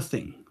 It's not a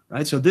thing,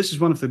 right? So this is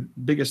one of the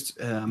biggest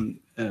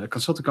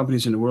consulting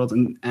companies in the world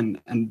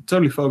and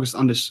totally focused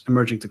on this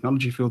emerging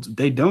technology field.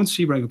 They don't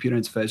see brain-computer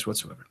interface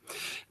whatsoever.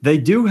 They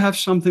do have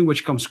something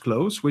which comes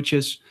close, which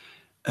is,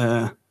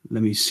 let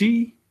me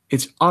see,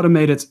 it's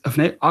augmented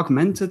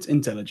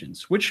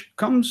intelligence, which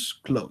comes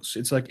close.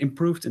 It's like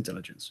improved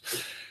intelligence.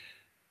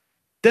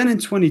 Then in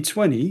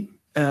 2020,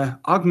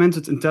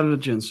 augmented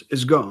intelligence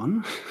is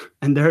gone,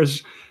 and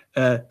there's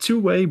a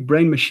two-way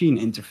brain-machine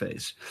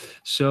interface.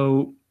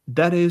 So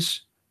that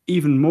is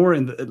even more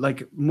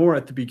more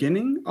at the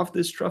beginning of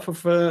this trough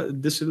of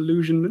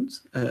disillusionment,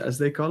 as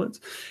they call it.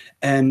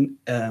 And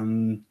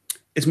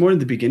it's more in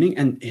the beginning,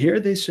 and here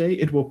they say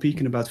it will peak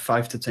in about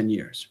 5 to 10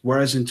 years.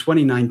 Whereas in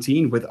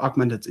 2019, with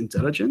augmented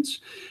intelligence,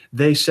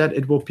 they said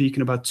it will peak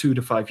in about 2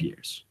 to 5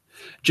 years.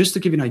 Just to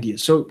give you an idea.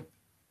 So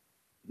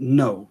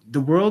no,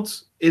 the world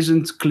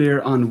isn't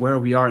clear on where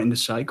we are in the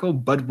cycle,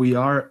 but we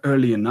are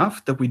early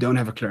enough that we don't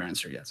have a clear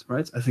answer yet,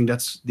 right? I think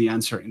that's the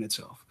answer in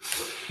itself.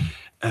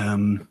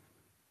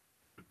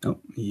 Oh,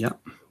 yeah,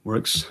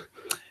 works.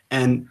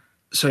 And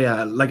so,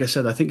 yeah, like I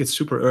said, I think it's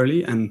super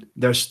early, and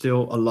there's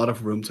still a lot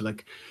of room to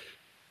like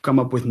come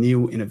up with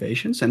new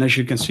innovations. And as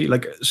you can see,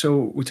 like,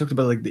 so we talked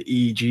about like the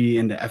EEG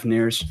and the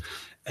FNIRS.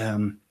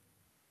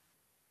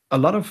 A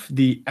lot of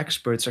the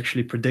experts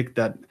actually predict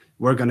that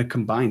we're going to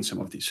combine some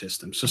of these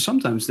systems. So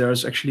sometimes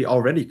there's actually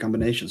already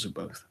combinations of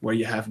both, where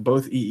you have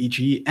both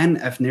EEG and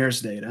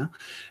FNIRS data,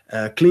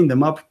 clean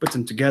them up, put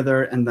them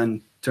together, and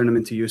then turn them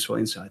into useful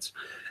insights.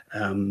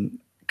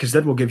 Because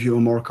that will give you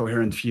a more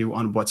coherent view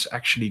on what's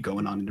actually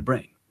going on in the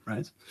brain,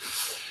 right?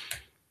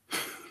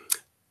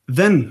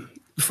 Then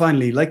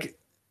finally, like,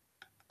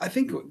 I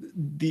think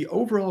the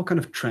overall kind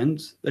of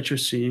trend that you're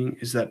seeing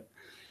is that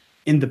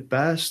in the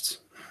past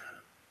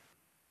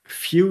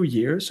few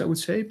years, I would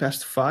say,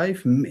 past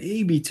 5,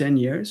 maybe 10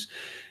 years,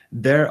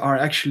 there are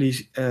actually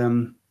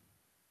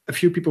a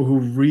few people who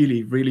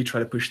really, really try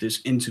to push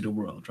this into the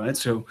world, right?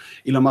 So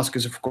Elon Musk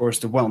is, of course,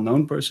 the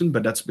well-known person,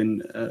 but that's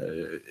been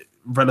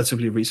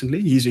relatively recently.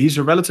 He's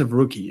a relative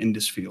rookie in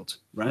this field,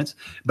 right?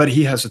 But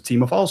he has a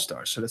team of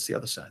all-stars, so that's the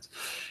other side.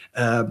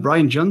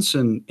 Brian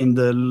Johnson in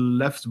the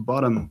left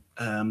bottom,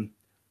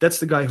 that's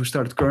the guy who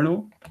started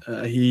Kernel.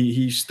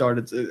 He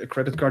started a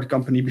credit card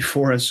company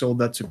before and sold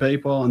that to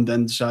PayPal, and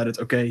then decided,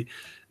 okay,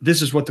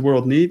 this is what the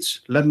world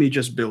needs. Let me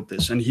just build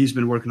this. And he's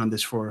been working on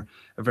this for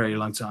a very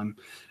long time.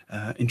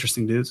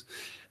 Interesting dude.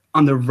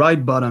 On the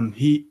right bottom,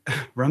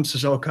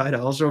 Ramses Al-Qaeda,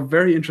 also a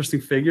very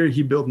interesting figure.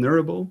 He built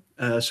Neurable,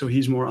 so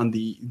he's more on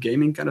the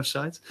gaming kind of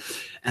side.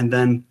 And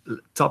then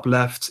top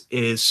left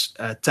is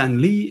Tan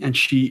Lee, and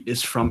she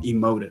is from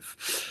Emotive.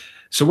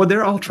 So what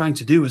they're all trying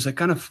to do is like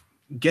kind of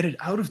get it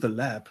out of the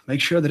lab, make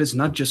sure that it's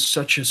not just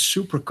such a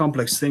super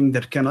complex thing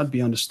that cannot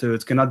be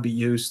understood, cannot be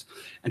used,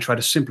 and try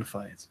to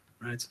simplify it,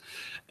 right?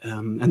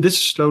 And this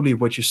is slowly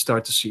what you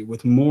start to see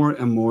with more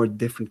and more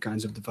different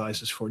kinds of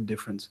devices for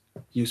different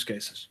use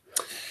cases.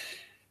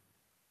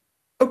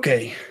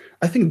 Okay,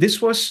 I think this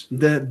was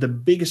the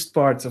biggest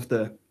part of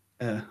the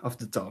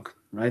talk,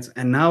 right?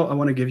 And now I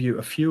want to give you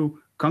a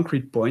few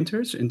concrete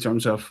pointers in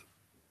terms of,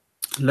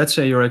 let's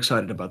say you're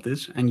excited about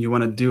this and you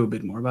want to do a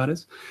bit more about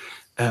it.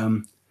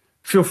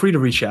 Feel free to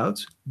reach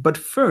out. But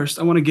first,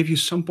 I want to give you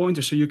some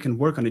pointers so you can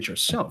work on it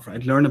yourself,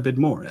 right? Learn a bit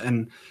more.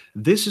 And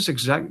this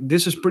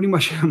is pretty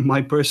much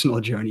my personal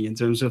journey in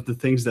terms of the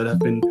things that have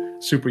been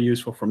super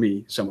useful for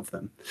me, some of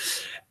them.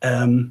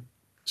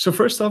 So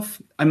first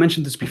off, I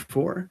mentioned this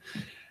before,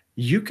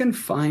 you can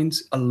find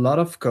a lot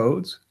of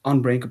code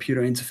on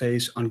Brain-Computer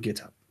Interface on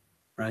GitHub,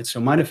 right? So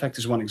MindEffect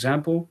is one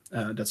example.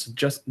 That's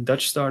just a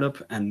Dutch startup,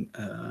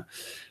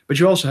 but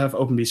you also have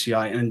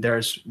OpenBCI, and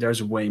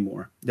there's way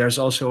more. There's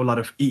also a lot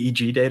of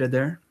EEG data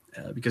there,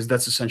 because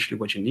that's essentially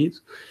what you need,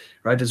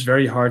 right? It's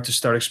very hard to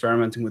start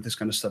experimenting with this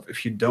kind of stuff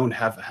if you don't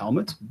have a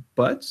helmet,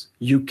 but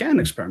you can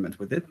experiment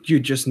with it. You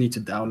just need to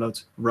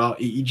download raw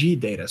EEG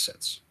data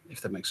sets, if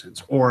that makes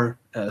sense, or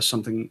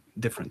something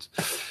different.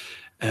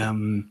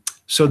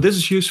 So this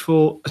is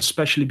useful,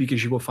 especially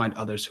because you will find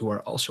others who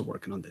are also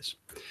working on this.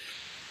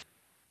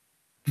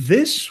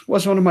 This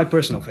was one of my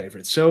personal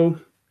favorites. So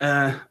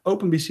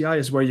OpenBCI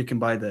is where you can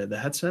buy the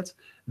headset.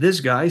 This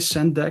guy,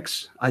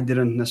 Sendex, I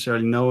didn't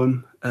necessarily know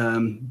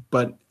him,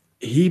 but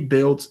he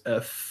built a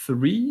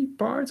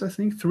 3-part, I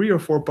think, 3 or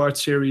 4-part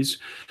series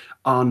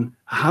on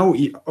how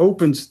he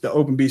opened the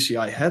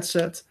OpenBCI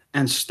headset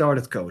and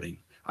started coding.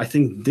 I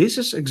think this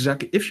is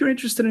exactly, if you're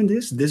interested in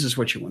this is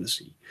what you want to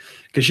see.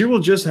 Because you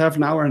will just have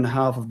an hour and a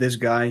half of this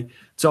guy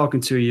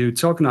talking to you,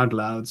 talking out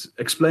loud,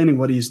 explaining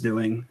what he's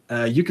doing.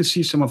 You can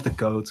see some of the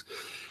code.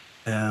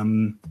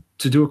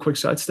 To do a quick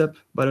sidestep,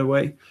 by the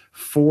way,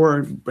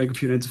 for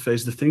Brain-Computer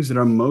Interface, the things that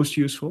are most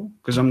useful,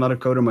 because I'm not a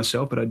coder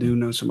myself, but I do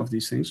know some of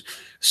these things.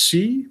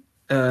 C,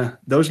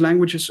 those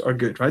languages are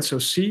good, right? So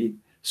C,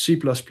 C++,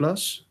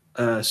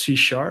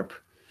 C#,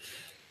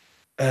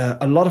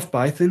 a lot of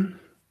Python.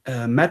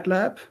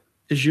 MATLAB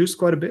is used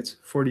quite a bit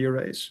for the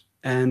arrays,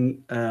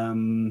 and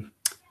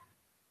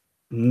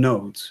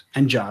Node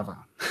and Java.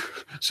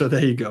 So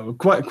there you go,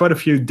 quite a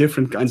few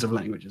different kinds of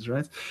languages,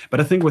 right? But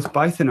I think with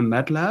Python and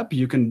MATLAB,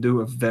 you can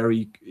do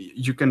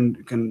you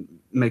can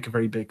make a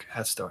very big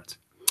head start.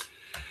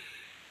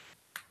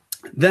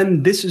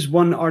 Then this is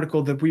one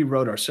article that we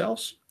wrote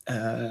ourselves.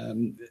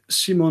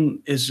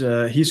 Simon is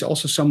he's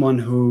also someone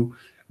who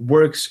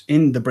works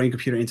in the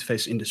brain-computer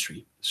interface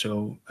industry.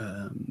 So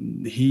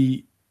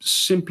he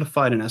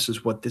simplified, in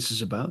essence, what this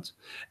is about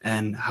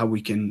and how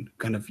we can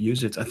kind of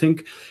use it. I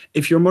think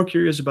if you're more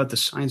curious about the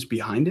science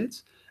behind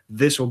it,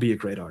 this will be a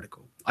great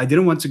article. I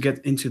didn't want to get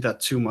into that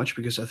too much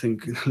because I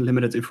think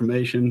limited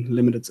information,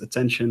 limited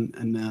attention,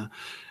 and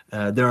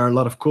there are a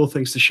lot of cool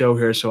things to show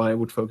here, so I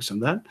would focus on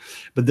that.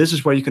 But this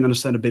is where you can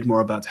understand a bit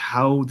more about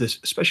how this,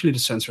 especially the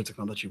sensor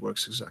technology,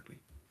 works exactly.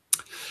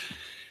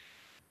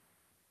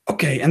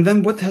 Okay, and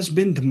then what has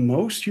been the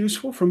most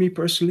useful for me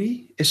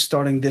personally is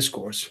starting this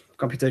course,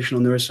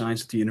 Computational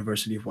Neuroscience at the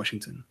University of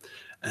Washington.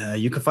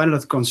 You can find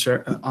it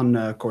on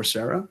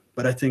Coursera,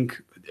 but I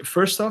think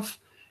first off,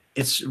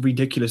 it's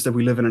ridiculous that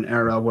we live in an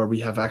era where we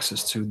have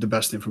access to the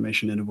best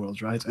information in the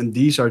world, right? And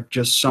these are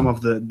just some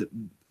of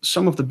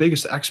the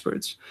biggest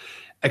experts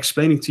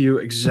explaining to you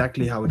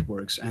exactly how it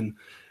works. And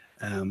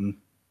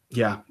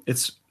yeah,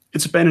 it's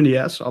a pain in the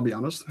ass, I'll be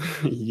honest.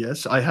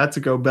 Yes, I had to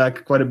go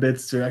back quite a bit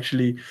to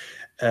actually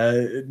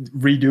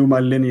redo my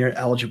linear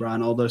algebra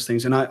and all those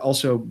things. And I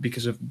also,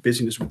 because of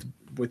busyness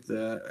with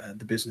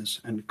the business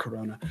and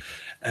Corona,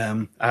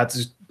 I had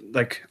to,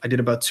 I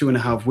did about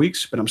 2.5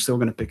 weeks, but I'm still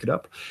going to pick it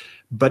up.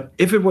 But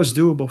if it was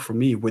doable for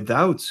me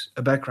without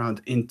a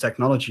background in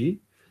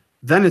technology,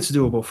 then it's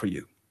doable for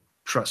you.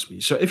 Trust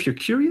me. So if you're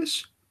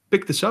curious,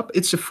 pick this up.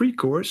 It's a free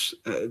course.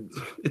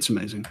 It's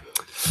amazing.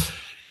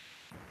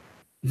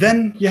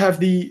 Then you have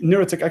the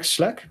Neurotech X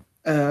Slack.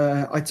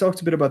 I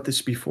talked a bit about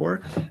this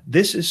before.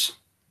 This is,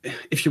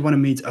 if you want to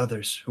meet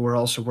others who are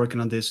also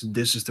working on this,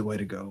 this is the way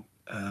to go.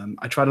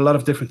 I tried a lot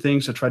of different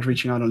things. I tried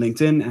reaching out on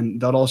LinkedIn, and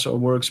that also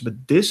works.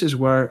 But this is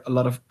where a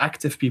lot of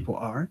active people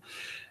are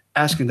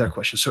asking their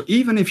questions. So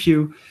even if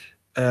you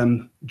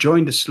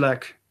join the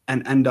Slack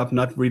and end up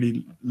not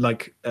really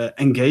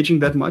engaging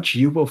that much,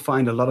 you will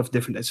find a lot of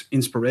different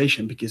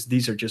inspiration because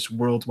these are just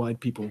worldwide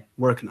people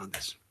working on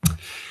this.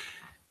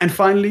 And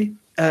finally,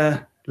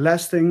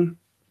 last thing,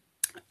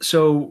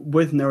 so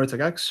with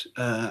Neurotech X,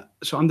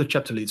 so I'm the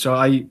chapter lead. So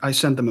I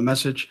sent them a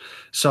message,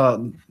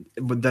 saw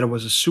that it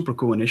was a super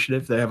cool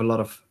initiative. They have a lot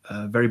of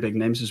very big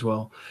names as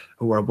well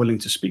who are willing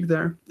to speak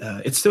there.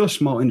 It's still a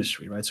small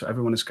industry, right? So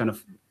everyone is kind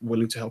of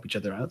willing to help each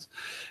other out.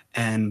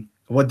 And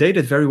what they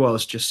did very well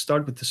is just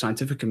start with the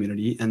scientific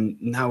community.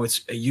 And now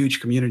it's a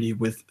huge community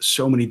with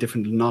so many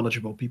different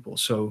knowledgeable people.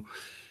 So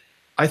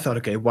I thought,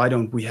 okay, why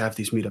don't we have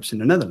these meetups in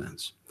the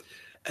Netherlands?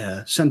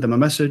 Sent them a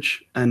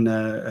message, and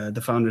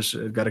the founders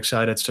got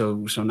excited. So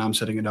now I'm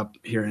setting it up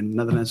here in the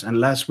Netherlands. And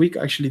last week,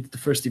 I actually did the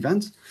first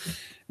event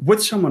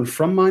with someone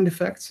from Mind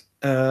Effect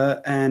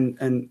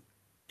and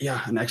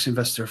yeah, an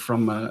ex-investor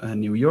from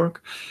New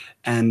York.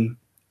 And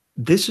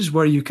this is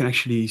where you can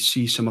actually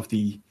see some of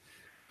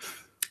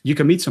you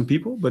can meet some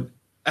people, but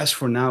as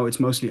for now, it's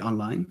mostly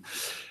online.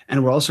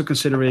 And we're also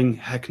considering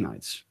hack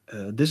nights.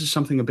 This is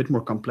something a bit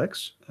more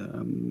complex.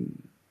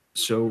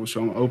 So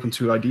I'm open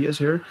to ideas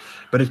here,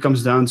 but it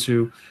comes down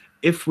to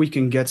if we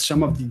can get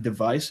some of the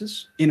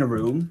devices in a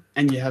room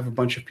and you have a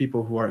bunch of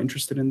people who are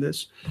interested in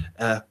this,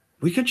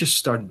 we could just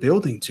start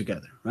building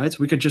together, right?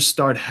 We could just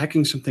start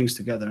hacking some things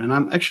together. And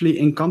I'm actually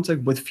in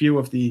contact with few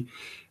of the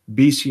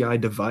BCI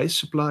device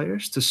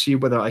suppliers to see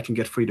whether I can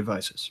get free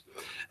devices.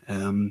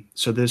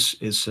 So this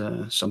is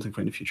something for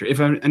in the future. If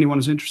anyone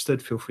is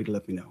interested, feel free to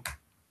let me know.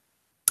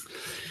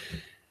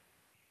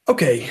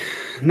 Okay,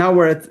 now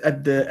we're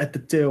at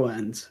the tail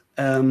end.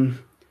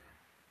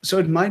 So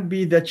it might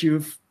be that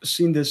you've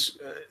seen this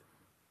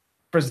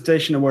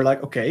presentation and we're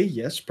like, okay,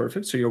 yes,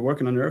 perfect. So you're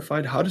working on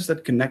Neuofied. How does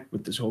that connect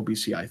with this whole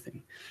BCI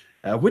thing?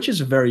 Which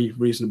is a very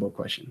reasonable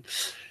question.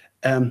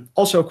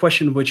 Also a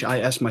question which I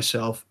ask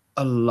myself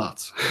a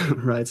lot,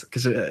 right?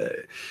 Because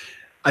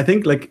I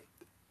think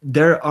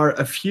there are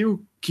a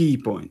few key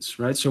points,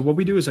 right? So what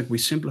we do is we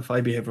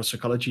simplify behavioral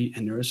psychology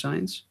and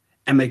neuroscience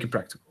and make it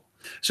practical.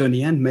 So in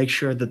the end, make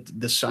sure that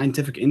the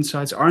scientific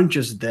insights aren't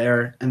just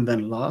there and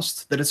then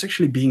lost, that it's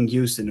actually being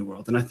used in the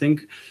world. And I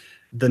think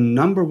the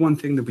number one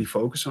thing that we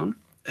focus on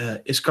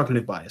is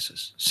cognitive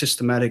biases,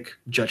 systematic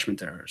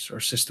judgment errors, or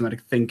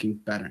systematic thinking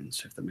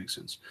patterns, if that makes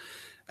sense.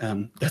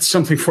 That's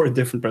something for a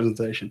different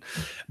presentation.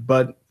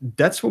 But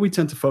that's what we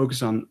tend to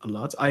focus on a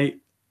lot. I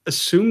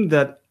assume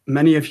that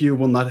many of you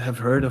will not have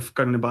heard of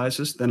cognitive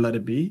biases, then let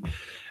it be.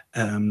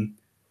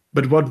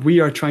 But what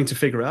we are trying to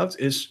figure out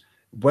is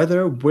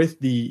whether with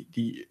the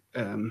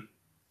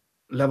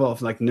level of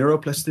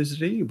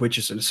neuroplasticity, which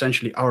is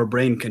essentially our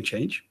brain can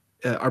change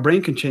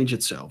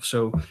itself.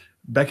 So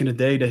back in the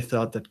day, they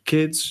thought that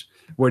kids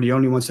were the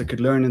only ones that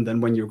could learn, and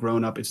then when you're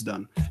grown up, it's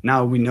done.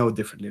 Now we know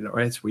differently,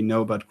 right? We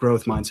know about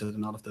growth mindset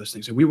and all of those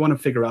things. And we want to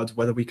figure out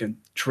whether we can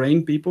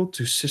train people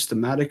to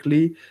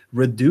systematically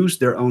reduce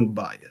their own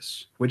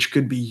bias, which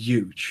could be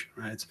huge,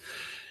 right?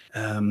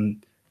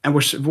 And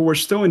we're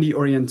still in the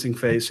orienting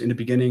phase in the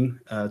beginning,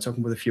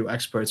 talking with a few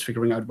experts,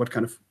 figuring out what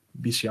kind of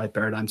BCI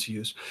paradigm to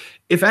use.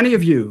 If any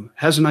of you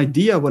has an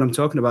idea what I'm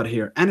talking about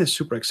here and is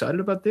super excited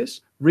about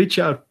this, reach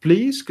out,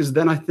 please, because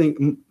then I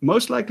think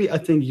most likely I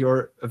think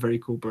you're a very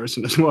cool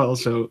person as well.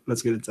 So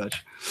let's get in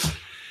touch.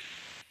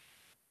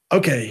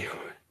 Okay,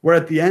 we're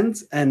at the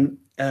end, and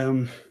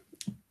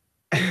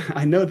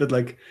I know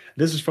that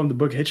this is from the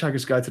book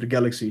Hitchhiker's Guide to the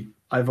Galaxy.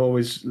 I've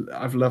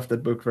loved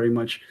that book very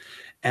much.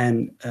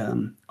 And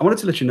I wanted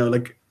to let you know,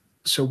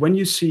 so when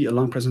you see a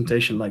long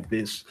presentation like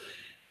this,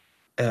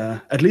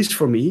 at least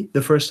for me,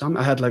 the first time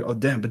I had like, oh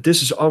damn, but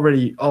this is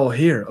already all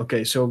here.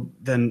 Okay, so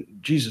then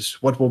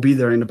Jesus, what will be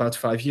there in about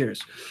 5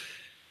 years?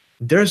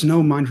 There's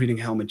no mind reading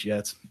helmet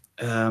yet.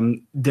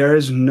 There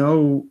is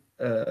no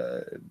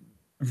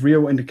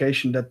real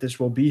indication that this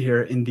will be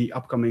here in the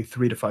upcoming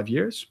 3 to 5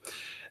 years.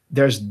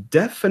 There's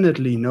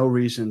definitely no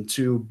reason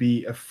to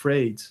be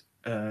afraid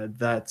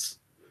that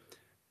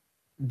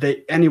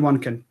anyone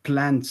can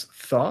plant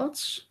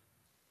thoughts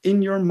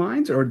in your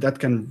mind, or that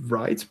can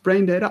write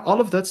brain data.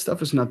 All of that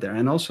stuff is not there.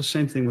 And also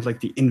same thing with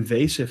like the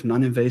invasive,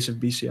 non-invasive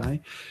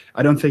BCI.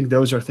 I don't think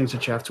those are things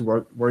that you have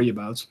to worry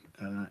about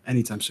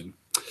anytime soon.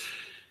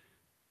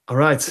 All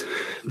right,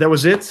 that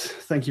was it.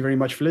 Thank you very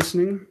much for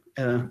listening.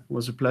 It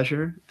was a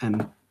pleasure.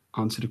 And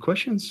on to the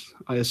questions,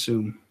 I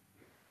assume.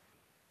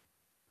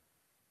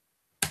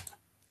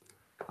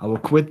 I will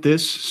quit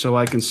this so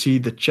I can see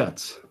the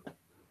chat.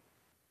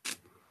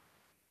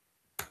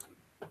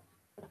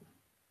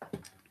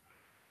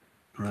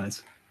 All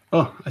right.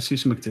 Oh, I see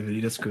some activity.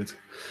 That's good.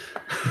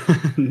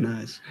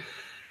 Nice.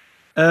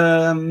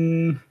 All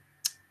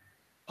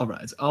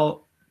right.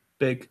 I'll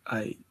pick.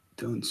 I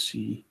don't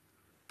see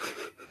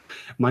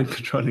mind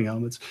controlling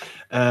helmets.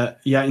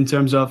 Yeah, in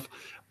terms of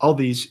all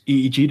these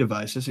EEG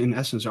devices, in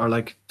essence, are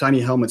like tiny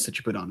helmets that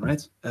you put on,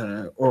 right?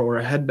 Or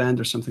a headband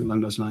or something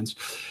along those lines.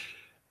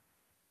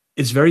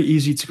 It's very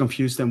easy to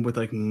confuse them with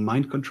like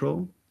mind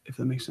control, if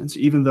that makes sense,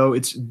 even though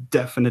it's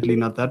definitely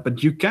not that.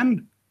 But you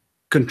can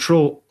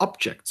control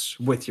objects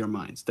with your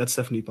mind. That's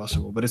definitely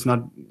possible, but it's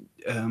not,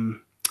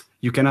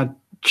 you cannot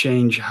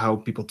change how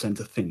people tend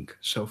to think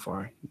so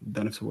far. You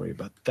don't have to worry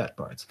about that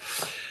part.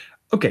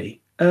 Okay.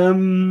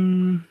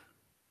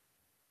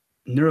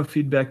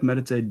 Neurofeedback,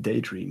 meditate,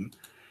 daydream.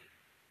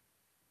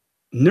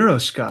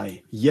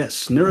 Neurosky.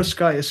 Yes,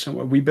 Neurosky is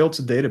somewhere. We built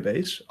a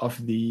database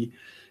of the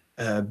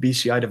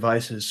BCI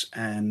devices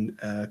and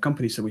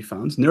companies that we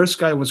found.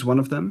 Neurosky was one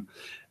of them.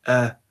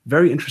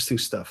 Very interesting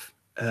stuff.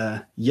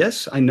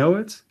 Yes, I know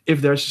it.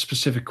 If there's a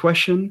specific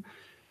question,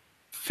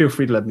 feel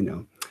free to let me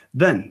know.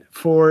 Then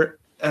for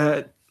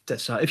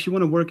Tessa, if you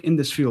want to work in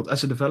this field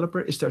as a developer,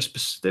 is there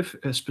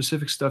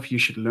specific stuff you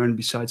should learn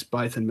besides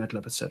Python,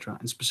 MATLAB, etc.,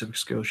 and specific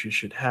skills you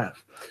should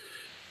have?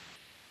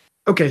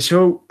 Okay,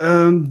 so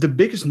the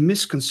biggest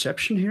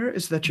misconception here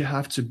is that you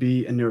have to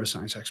be a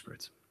neuroscience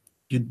expert.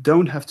 You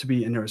don't have to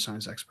be a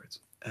neuroscience expert.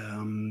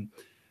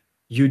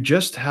 You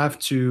just have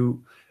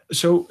to.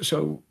 So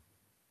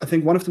I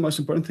think one of the most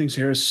important things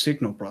here is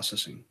signal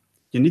processing.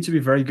 You need to be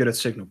very good at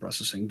signal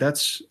processing.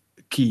 That's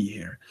key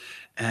here.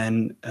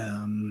 And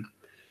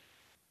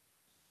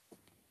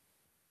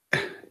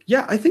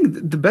yeah, I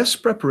think the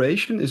best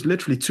preparation is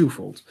literally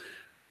twofold.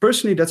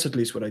 Personally, that's at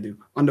least what I do.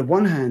 On the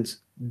one hand,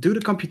 do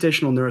the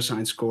computational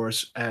neuroscience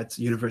course at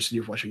University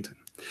of Washington,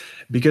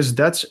 because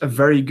that's a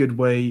very good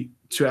way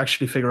to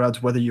actually figure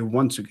out whether you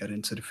want to get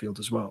into the field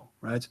as well,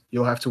 right?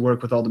 You'll have to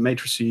work with all the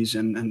matrices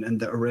and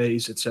the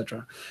arrays,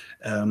 etc.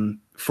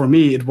 For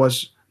me, it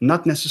was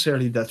not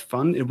necessarily that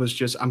fun. It was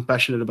just, I'm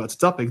passionate about the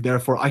topic,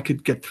 therefore I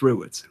could get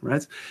through it,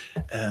 right?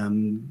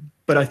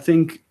 But I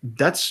think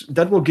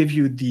that will give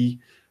you the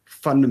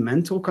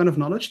fundamental kind of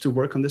knowledge to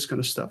work on this kind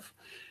of stuff.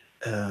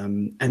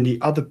 And the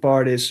other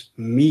part is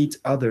meet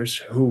others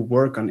who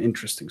work on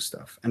interesting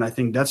stuff. And I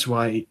think that's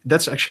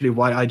actually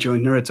why I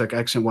joined Neurotech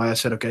X and why I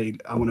said, okay,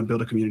 I want to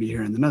build a community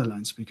here in the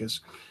Netherlands, because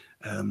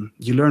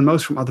you learn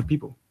most from other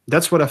people.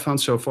 That's what I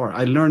found so far.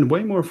 I learned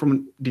way more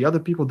from the other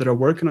people that are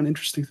working on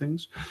interesting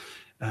things.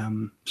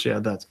 So yeah,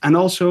 that. And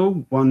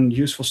also one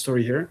useful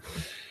story here.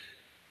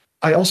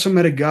 I also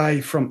met a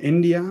guy from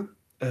India.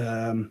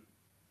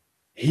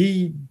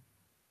 He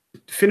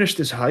finished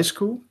his high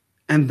school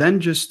and then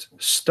just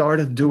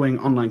started doing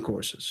online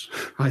courses.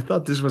 I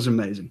thought this was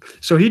amazing.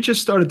 So he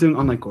just started doing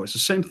online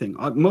courses. Same thing,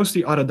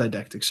 mostly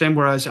autodidactic. Same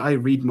whereas I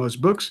read most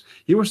books,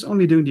 he was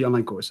only doing the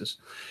online courses.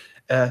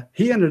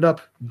 He ended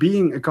up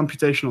being a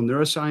computational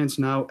neuroscience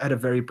now at a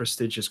very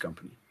prestigious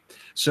company.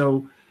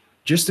 So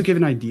just to give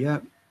an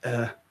idea,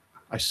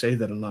 I say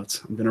that a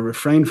lot. I'm going to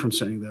refrain from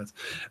saying that.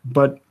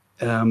 But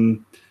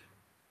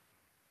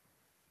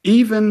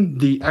even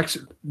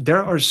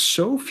there are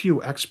so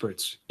few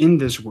experts in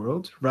this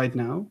world right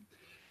now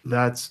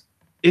that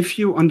if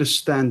you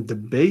understand the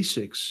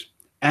basics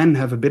and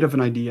have a bit of an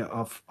idea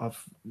of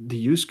the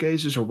use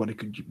cases or what it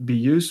could be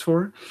used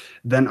for,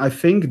 then I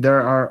think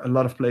there are a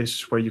lot of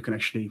places where you can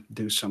actually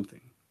do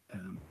something.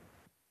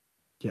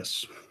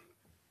 Yes.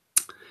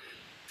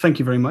 Thank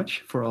you very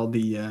much for all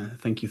the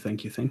thank you.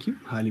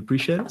 Highly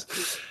appreciate it.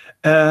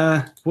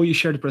 Will you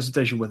share the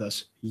presentation with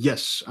us?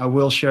 Yes, I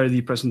will share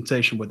the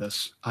presentation with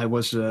us. I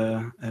was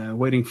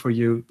waiting for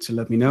you to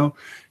let me know.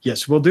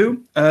 Yes, we'll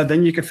do.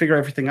 Then you can figure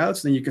everything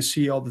out. Then you can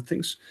see all the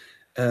things.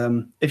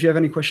 If you have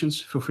any questions,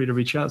 feel free to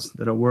reach out.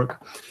 That'll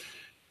work.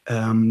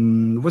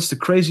 What's the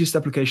craziest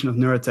application of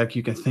neurotech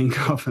you can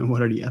think of, and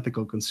what are the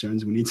ethical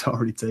concerns we need to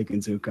already take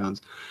into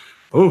account?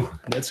 Oh,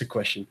 that's a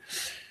question.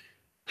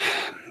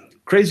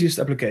 Craziest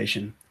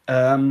application.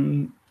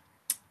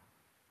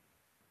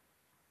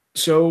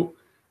 So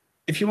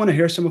if you want to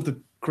hear some of the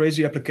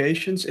crazy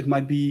applications, it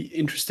might be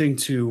interesting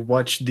to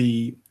watch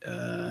the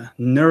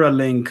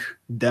Neuralink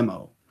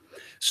demo.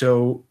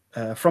 So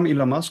from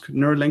Elon Musk,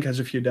 Neuralink has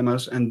a few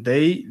demos, and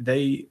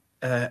they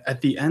at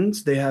the end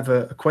they have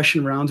a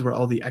question round where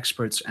all the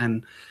experts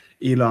and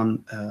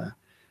Elon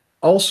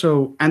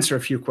also answer a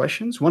few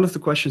questions. One of the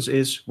questions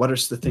is, what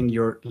is the thing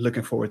you're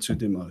looking forward to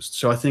the most?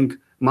 So I think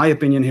my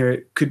opinion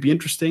here could be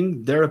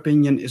interesting. Their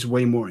opinion is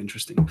way more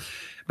interesting.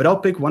 But I'll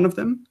pick one of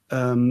them.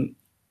 And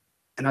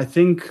I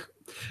think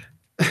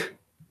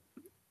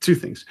two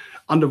things.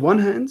 On the one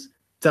hand,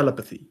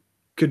 telepathy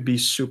could be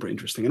super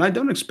interesting. And I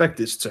don't expect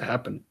this to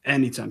happen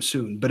anytime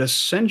soon. But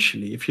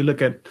essentially, if you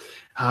look at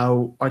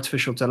how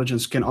artificial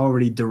intelligence can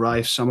already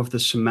derive some of the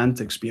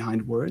semantics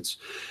behind words,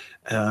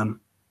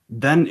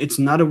 then it's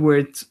not a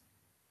weird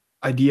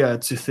idea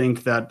to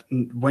think that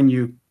when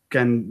you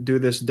can do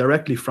this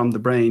directly from the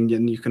brain,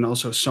 then you can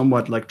also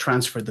somewhat like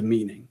transfer the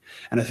meaning.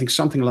 And I think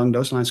something along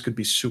those lines could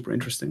be super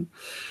interesting.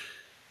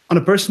 On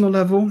a personal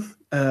level,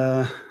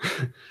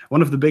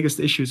 one of the biggest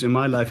issues in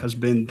my life has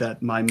been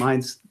that my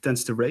mind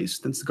tends to race,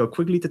 tends to go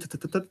quickly.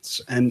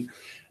 And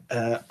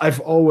I've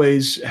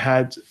always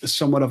had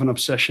somewhat of an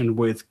obsession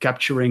with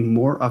capturing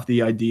more of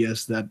the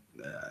ideas that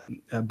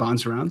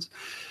bounce around.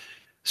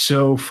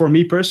 So for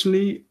me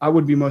personally, I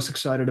would be most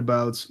excited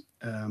about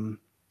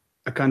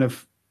a kind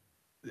of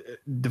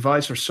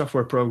device or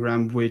software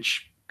program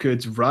which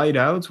could write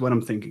out what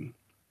I'm thinking.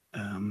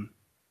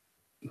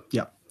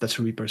 Yeah, that's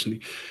for me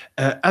personally.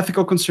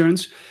 Ethical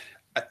concerns.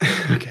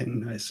 Okay,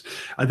 nice.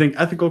 I think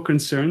ethical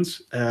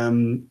concerns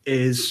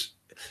is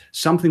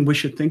something we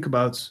should think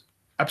about.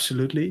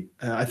 Absolutely.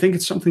 I think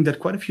it's something that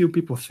quite a few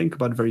people think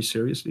about very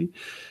seriously.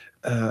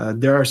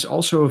 There's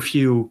also a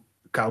few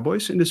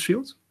cowboys in this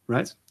field,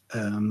 right?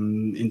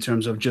 In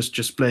terms of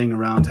just playing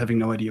around, having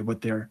no idea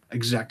what they're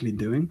exactly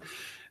doing.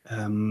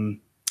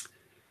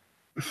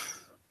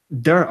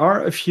 There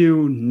are a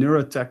few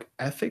neurotech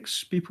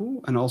ethics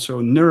people and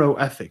also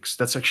neuroethics.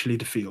 That's actually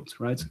the field,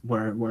 right?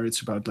 Where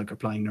it's about like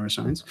applying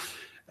neuroscience.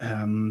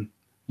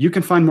 You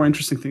can find more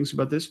interesting things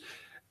about this.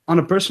 On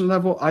a personal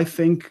level, I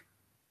think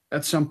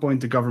at some point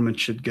the government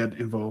should get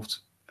involved.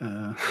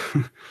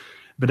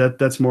 But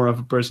that's more of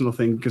a personal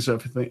thing, because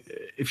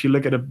if you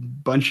look at a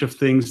bunch of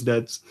things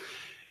that,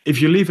 if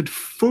you leave it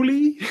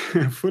fully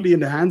in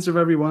the hands of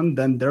everyone,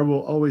 then there will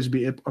always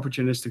be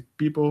opportunistic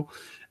people.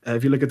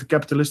 If you look at the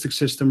capitalistic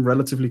system,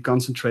 relatively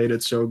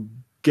concentrated. So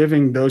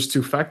giving those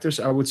two factors,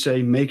 I would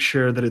say make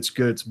sure that it's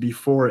good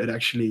before it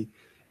actually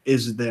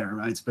is there,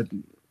 right? But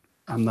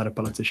I'm not a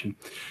politician.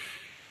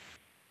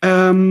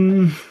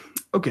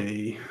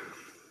 Okay.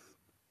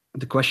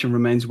 The question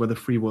remains whether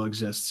free will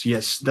exists.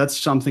 Yes, that's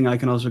something I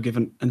can also give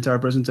an entire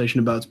presentation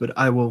about, but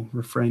I will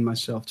refrain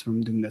myself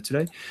from doing that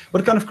today.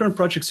 What kind of current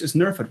projects is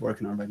Neurofied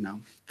working on right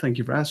now? Thank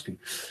you for asking.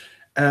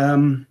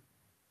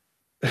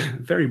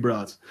 Very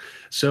broad.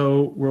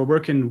 So we're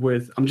working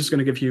with, I'm just going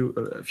to give you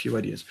a few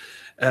ideas.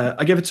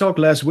 I gave a talk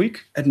last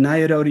week at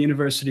Neuofied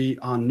University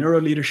on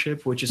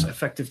neuroleadership, which is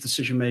effective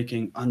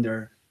decision-making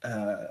under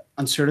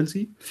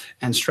uncertainty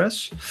and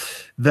stress.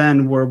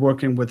 Then we're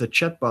working with a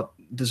chatbot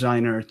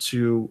designer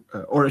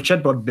or a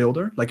chatbot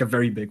builder, like a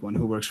very big one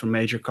who works for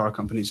major car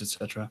companies,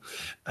 etc.,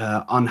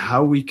 on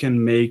how we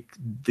can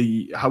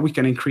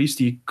increase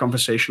the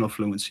conversational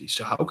fluency.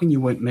 So how can you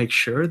make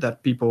sure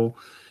that people,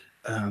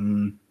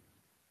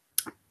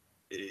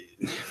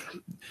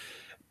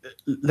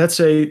 let's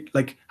say,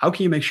 like, how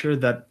can you make sure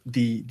that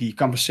the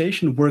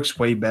conversation works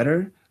way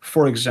better?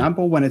 For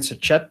example, when it's a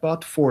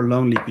chatbot for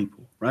lonely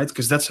people, right?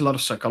 Because that's a lot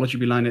of psychology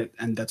behind it,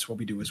 and that's what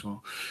we do as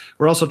well.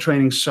 We're also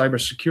training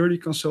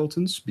cybersecurity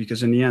consultants,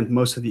 because in the end,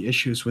 most of the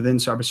issues within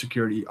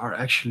cybersecurity are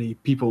actually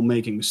people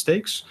making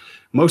mistakes,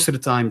 most of the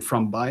time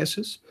from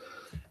biases,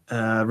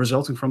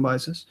 resulting from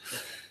biases.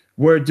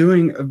 We're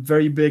doing a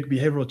very big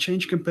behavioral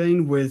change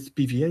campaign with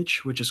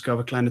PVH, which is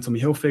Kava Klein and Tommy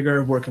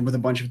Hilfiger, working with a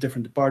bunch of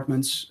different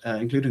departments,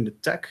 including the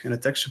tech and the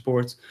tech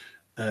support,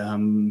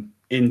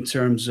 in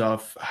terms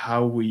of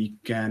how we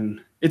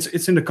can,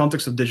 it's in the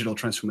context of digital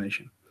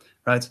transformation,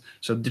 right?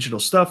 So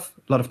digital stuff,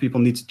 a lot of people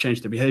need to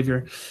change their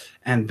behavior,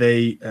 and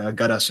they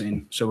got us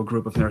in. So a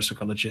group of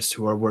neuropsychologists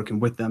who are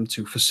working with them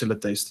to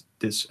facilitate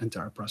this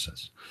entire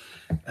process.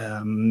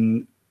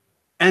 And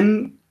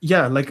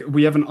yeah, like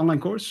we have an online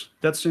course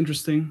that's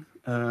interesting.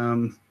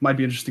 Might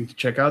be interesting to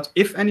check out.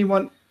 If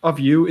anyone of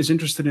you is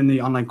interested in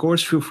the online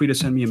course, feel free to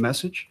send me a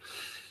message,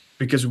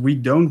 because we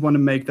don't want to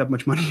make that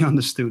much money on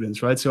the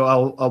students, right? So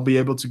I'll be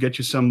able to get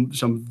you some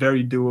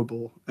very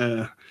doable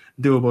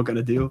kind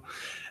of deal.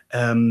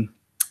 And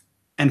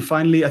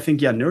finally, I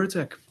think, yeah,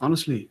 neurotech,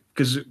 honestly,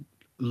 because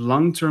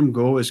long-term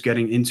goal is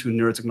getting into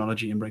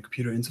neurotechnology and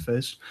brain-computer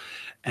interface.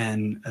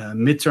 And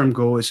midterm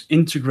goal is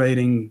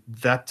integrating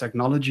that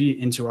technology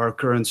into our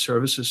current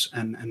services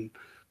and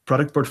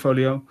product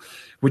portfolio,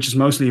 which is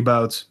mostly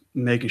about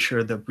making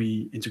sure that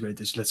we integrate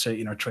this, let's say,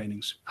 in our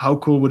trainings. How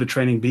cool would a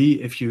training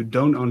be if you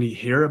don't only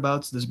hear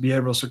about this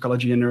behavioral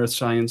psychology and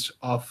neuroscience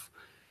of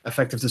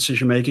effective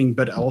decision-making,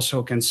 but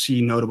also can see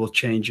notable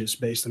changes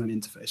based on an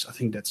interface? I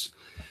think that's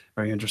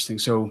Very interesting.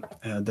 So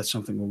that's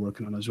something we're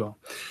working on as well.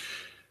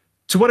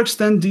 To what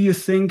extent do you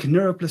think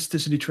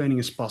neuroplasticity training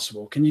is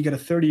possible? Can you get a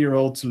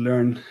 30-year-old to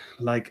learn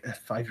like a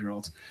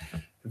 5-year-old?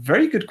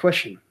 Very good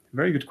question.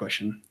 Very good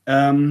question.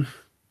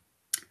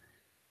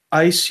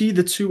 I see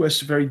the two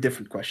as very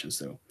different questions,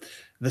 though.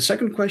 The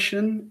second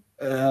question,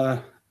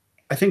 I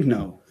think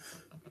no.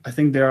 I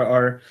think there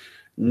are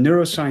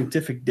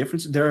neuroscientific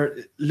differences. There are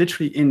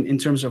literally in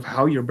terms of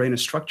how your brain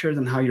is structured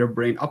and how your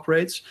brain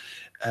operates.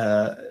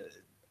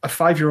 A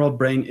 5-year-old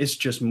brain is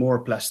just more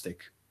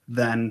plastic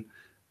than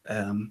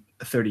a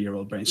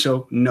 30-year-old brain.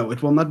 So no,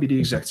 it will not be the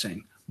exact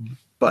same.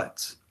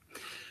 But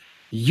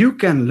you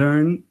can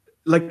learn,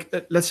 like,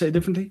 let's say it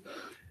differently.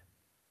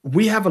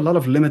 We have a lot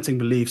of limiting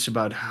beliefs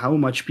about how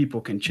much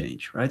people can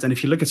change, right? And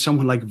if you look at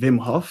someone like Wim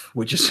Hof,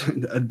 which is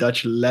a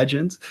Dutch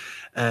legend,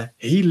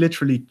 he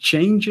literally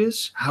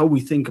changes how we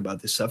think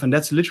about this stuff. And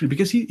that's literally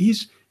because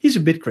he's a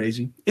bit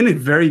crazy in a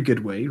very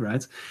good way,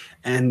 right?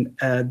 And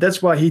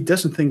that's why he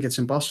doesn't think it's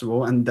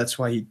impossible, and that's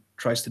why he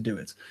tries to do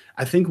it.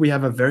 I think we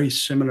have a very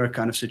similar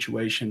kind of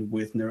situation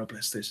with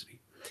neuroplasticity.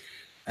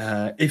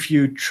 If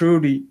you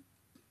truly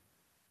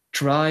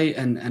try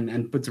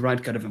and put the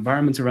right kind of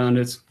environment around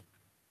it,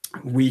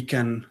 we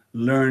can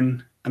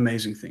learn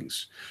amazing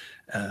things.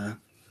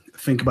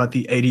 Think about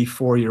the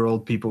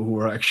 84-year-old people who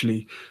are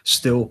actually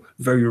still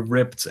very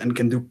ripped and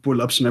can do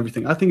pull-ups and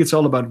everything. I think it's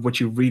all about what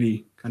you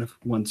really kind of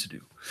want to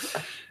do,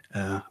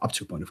 up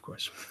to a point, of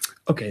course.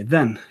 Okay,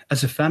 then,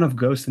 as a fan of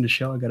Ghost in the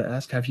Shell, I gotta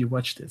ask, have you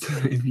watched it?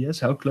 If yes,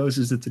 how close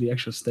is it to the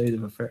actual state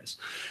of affairs?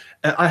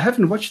 I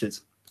haven't watched it,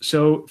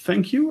 so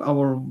thank you. I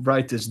will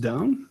write this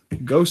down,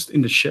 Ghost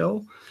in the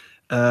Shell.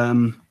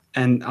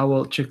 And I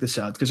will check this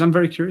out because I'm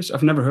very curious.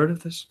 I've never heard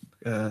of this,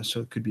 so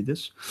it could be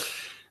this.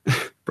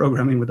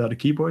 Programming without a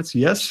keyboard.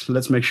 Yes,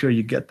 let's make sure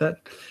you get that.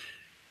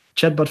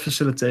 Chatbot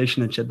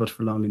facilitation and chatbot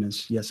for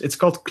loneliness. Yes, it's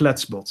called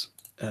Kletsbot.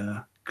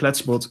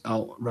 Kletsbot,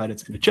 I'll write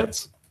it in the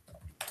chat.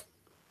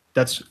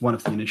 That's one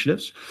of the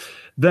initiatives.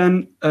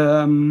 Then,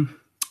 can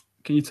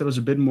you tell us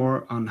a bit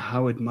more on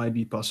how it might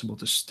be possible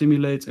to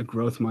stimulate a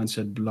growth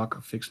mindset, block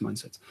a fixed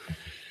mindset?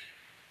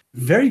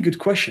 Very good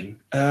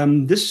question.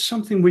 This is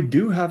something we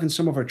do have in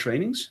some of our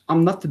trainings.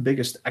 I'm not the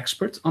biggest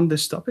expert on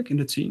this topic in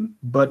the team,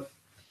 but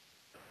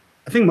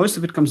I think most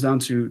of it comes down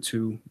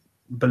to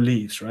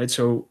beliefs, right?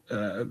 So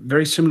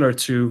very similar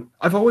to,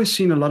 I've always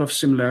seen a lot of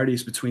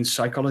similarities between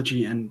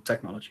psychology and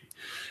technology,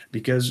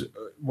 because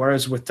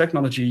whereas with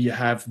technology, you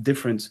have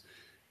different,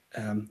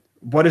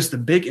 what is the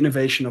big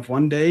innovation of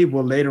one day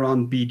will later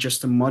on be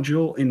just a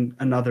module in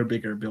another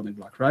bigger building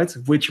block, right?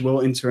 Which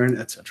will in turn,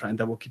 etc. And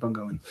that will keep on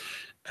going.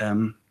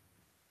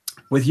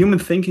 With human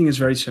thinking is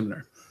very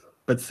similar,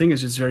 but the thing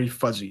is it's very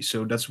fuzzy.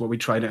 So that's what we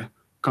try to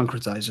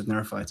concretize at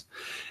Neuofied.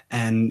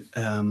 And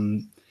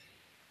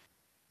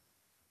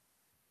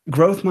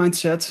growth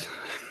mindset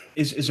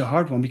is a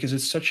hard one because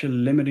it's such a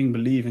limiting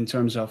belief in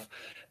terms of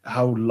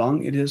how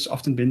long it has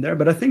often been there.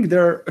 But I think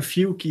there are a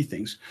few key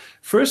things.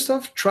 First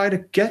off, try to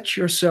catch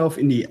yourself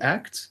in the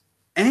act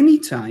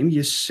anytime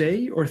you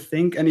say or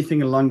think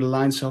anything along the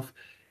lines of,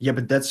 yeah,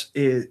 but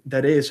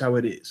that is how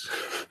it is,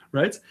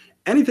 right?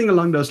 Anything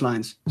along those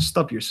lines,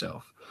 stop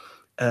yourself.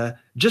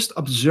 Just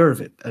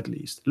observe it, at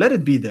least. Let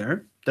it be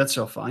there. That's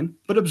all fine.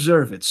 But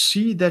observe it.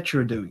 See that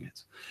you're doing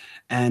it.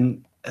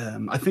 And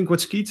I think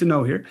what's key to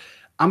know here,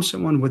 I'm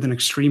someone with an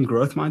extreme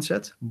growth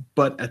mindset,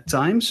 but at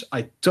times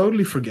I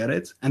totally forget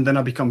it. And then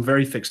I become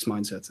very fixed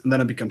mindset. And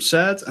then I become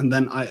sad. And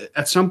then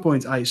at some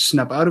point I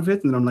snap out of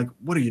it. And I'm like,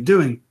 what are you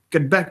doing?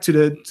 Get back to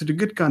the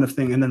good kind of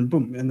thing. And then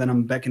boom. And then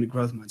I'm back in the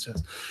growth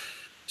mindset.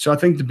 So I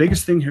think the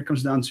biggest thing here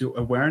comes down to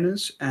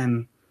awareness.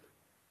 And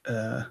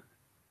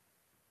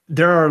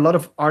there are a lot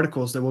of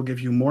articles that will give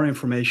you more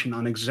information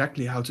on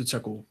exactly how to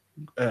tackle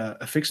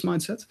a fixed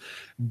mindset,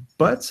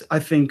 but I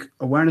think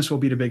awareness will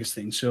be the biggest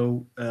thing.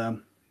 So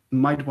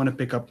might want to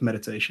pick up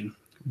meditation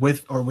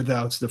with or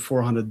without the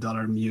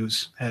 $400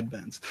 Muse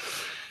headband.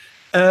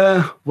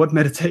 What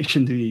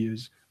meditation do you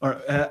use?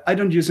 Or I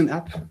don't use an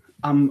app.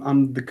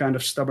 I'm the kind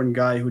of stubborn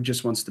guy who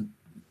just wants to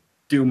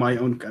do my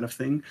own kind of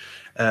thing.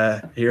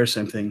 Here,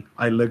 same thing.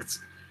 I looked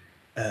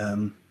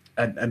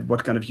at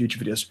what kind of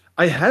YouTube videos.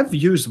 I have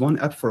used one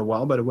app for a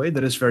while, by the way,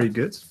 that is very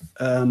good.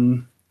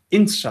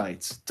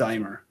 Insight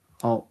Timer.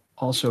 I'll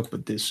also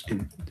put this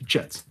in the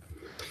chat.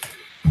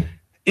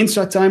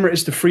 Insight Timer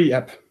is the free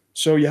app.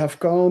 So you have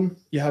Calm,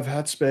 you have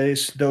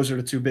Headspace. Those are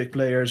the two big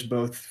players,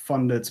 both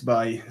funded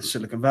by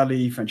Silicon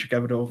Valley, venture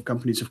capital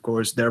companies, of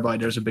course. Thereby,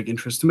 there's a big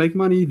interest to make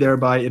money.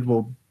 Thereby, it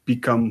will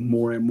become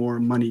more and more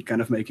money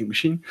kind of making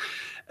machine.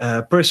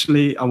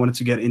 Personally, I wanted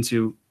to get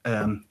into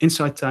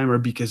Insight Timer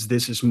because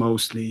this is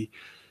mostly,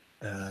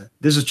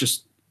 this is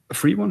just a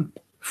free one.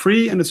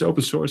 Free, and it's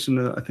open source, and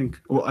I think,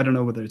 well, I don't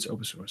know whether it's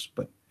open source,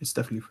 but it's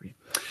definitely free.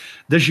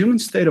 Does human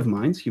state of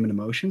mind, human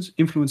emotions,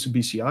 influence a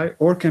BCI,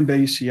 or can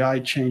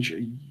BCI change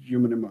a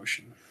human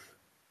emotion?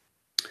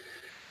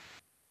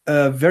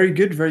 Very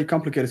good, very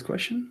complicated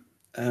question.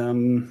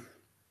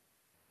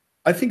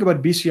 I think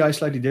about BCI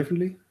slightly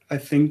differently. I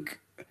think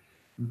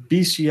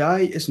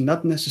BCI is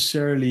not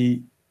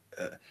necessarily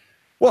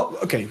Well,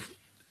 okay.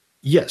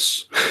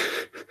 Yes.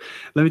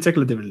 Let me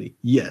tackle it differently.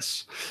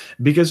 Yes.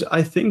 Because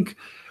I think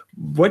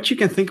what you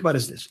can think about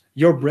is this.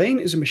 Your brain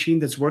is a machine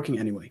that's working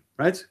anyway,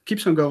 right?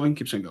 Keeps on going,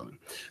 keeps on going.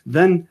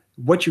 Then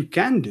what you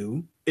can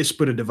do is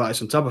put a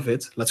device on top of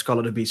it, let's call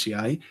it a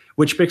BCI,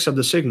 which picks up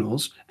the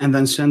signals and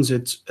then sends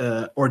it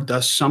or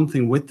does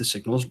something with the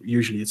signals.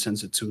 Usually it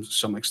sends it to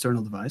some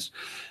external device.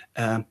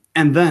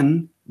 And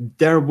then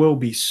there will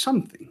be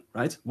something,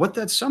 right? What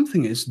that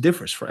something is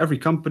differs for every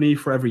company,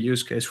 for every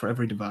use case, for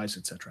every device,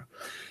 etc.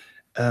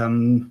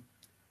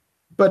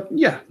 But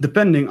yeah,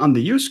 depending on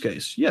the use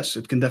case, yes,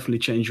 it can definitely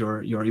change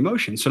your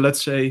emotion. So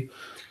let's think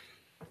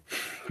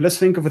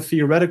of a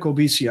theoretical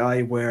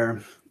BCI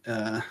where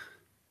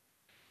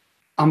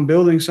I'm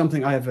building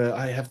something. I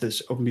have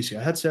this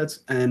OpenBCI headset,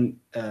 and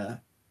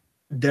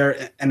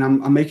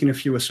I'm making a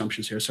few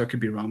assumptions here, so I could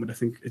be wrong, but I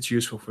think it's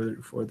useful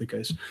for the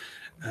case.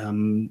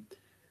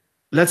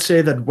 Let's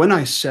say that when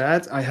I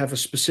sad, I have a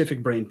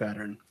specific brain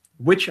pattern,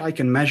 which I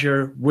can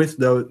measure with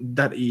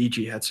that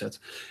EEG headset.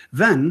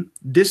 Then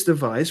this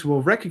device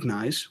will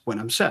recognize when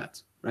I'm sad,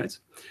 right?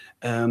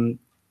 And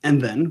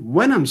then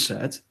when I'm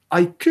sad,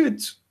 I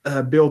could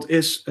build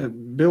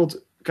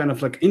kind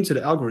of like into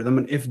the algorithm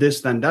an if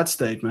this then that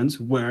statement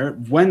where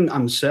when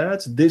I'm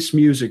sad, this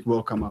music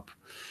will come up.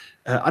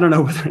 I don't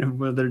know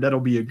whether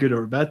that'll be a good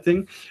or a bad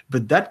thing,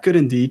 but that could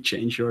indeed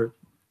change your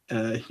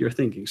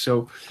thinking.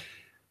 So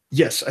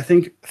yes, I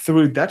think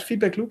through that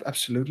feedback loop,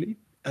 absolutely.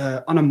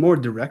 On a more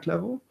direct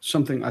level,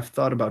 something I've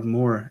thought about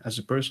more as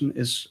a person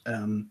is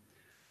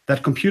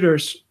that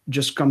computers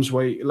just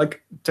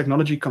like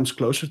technology comes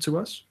closer to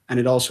us, and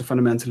it also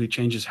fundamentally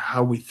changes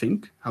how we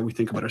think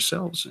about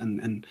ourselves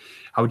and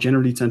how we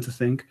generally tend to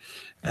think.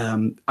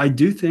 I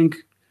do think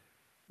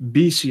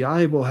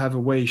BCI will have a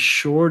way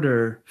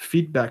shorter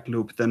feedback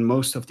loop than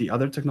most of the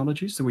other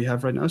technologies that we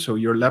have right now. So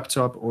your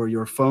laptop or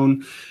your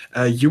phone,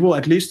 you will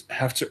at least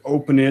have to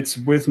open it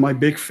with my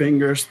big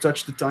fingers,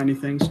 touch the tiny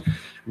things.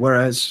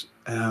 Whereas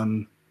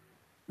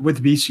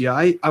with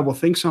BCI, I will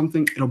think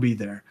something, it'll be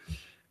there.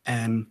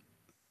 And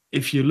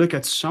if you look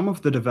at some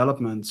of the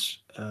developments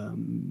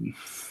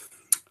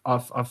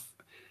of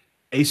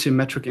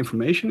asymmetric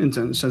information, in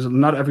the sense that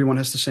not everyone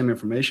has the same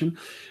information,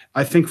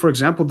 I think, for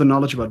example, the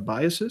knowledge about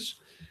biases.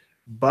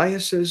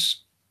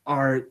 Biases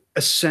are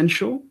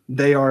essential.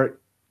 They are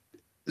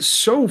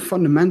so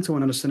fundamental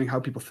in understanding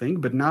how people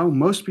think, but now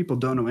most people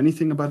don't know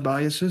anything about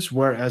biases,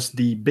 whereas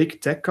the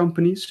big tech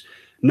companies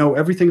know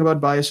everything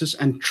about biases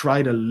and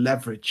try to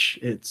leverage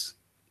it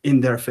in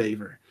their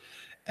favor.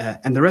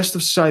 And the rest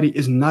of society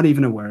is not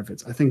even aware of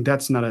it. I think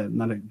that's not a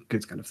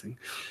good kind of thing.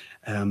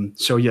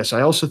 So yes,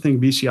 I also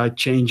think BCI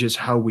changes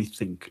how we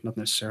think, not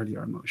necessarily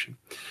our emotion.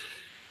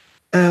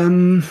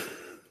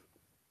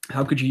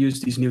 How could you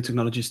use these new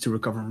technologies to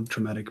recover from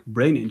traumatic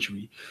brain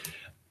injury?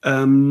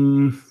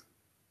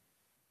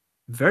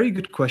 Very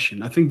good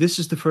question. I think this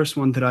is the first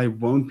one that I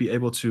won't be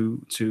able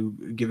to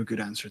give a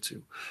good answer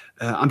to.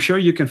 I'm sure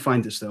you can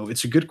find this, though.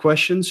 It's a good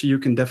question, so you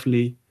can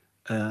definitely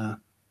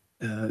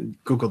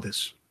Google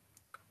this.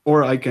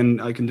 Or I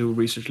can do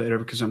research later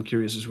because I'm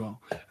curious as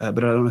well.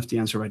 But I don't have the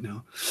answer right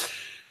now.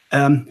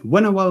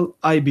 When will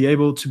I be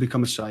able to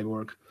become a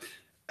cyborg?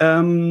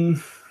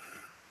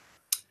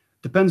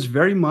 Depends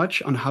very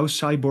much on how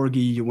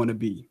cyborgy you want to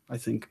be, I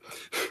think.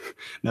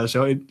 No,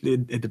 so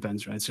it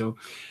depends, right? So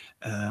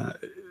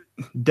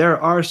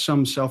there are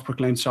some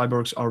self-proclaimed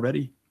cyborgs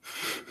already,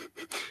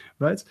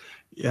 right?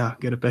 Yeah,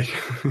 get a pay.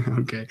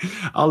 Okay,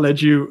 I'll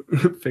let you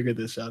figure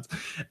this out.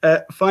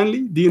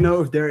 Finally, do you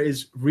know if there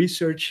is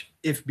research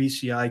if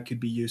BCI could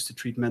be used to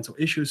treat mental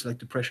issues like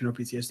depression or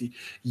PTSD?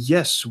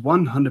 Yes,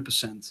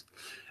 100%.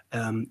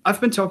 I've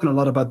been talking a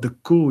lot about the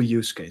cool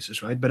use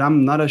cases, right? But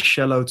I'm not as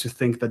shallow to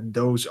think that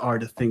those are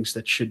the things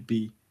that should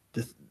be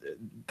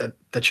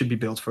that should be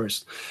built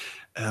first.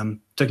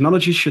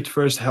 Technology should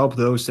first help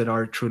those that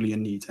are truly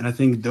in need, and I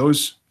think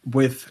those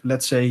with,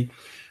 let's say,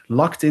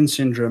 locked-in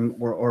syndrome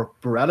or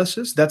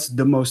paralysis, that's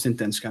the most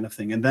intense kind of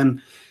thing. And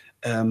then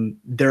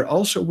they're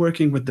also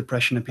working with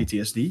depression and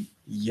PTSD.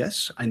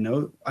 Yes, I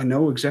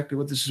know exactly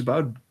what this is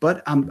about,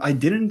 but I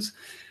didn't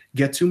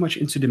get too much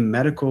into the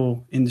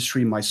medical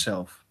industry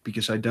myself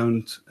because I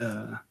don't.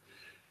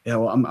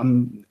 Well,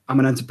 I'm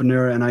an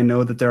entrepreneur, and I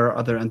know that there are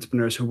other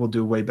entrepreneurs who will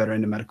do way better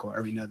in the medical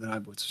arena than I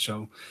would.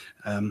 So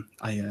I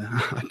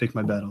pick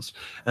my battles.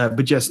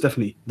 But yes,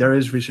 definitely, there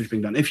is research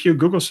being done. If you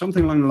Google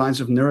something along the lines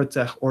of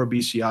neurotech or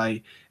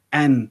BCI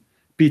and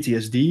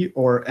PTSD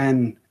or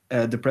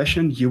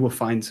depression, you will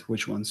find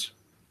which ones.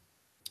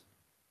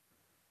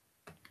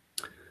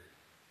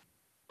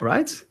 All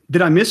right.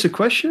 Did I miss a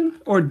question,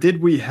 or did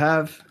we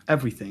have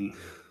everything?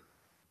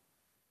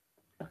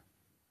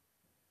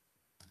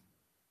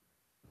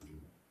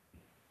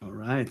 All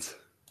right.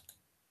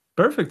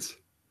 Perfect.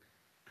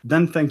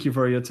 Then thank you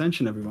for your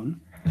attention, everyone.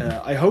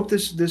 I hope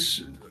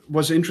this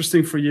was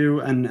interesting for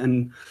you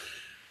and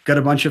got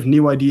a bunch of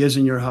new ideas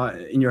in your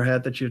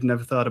head that you've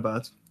never thought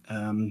about.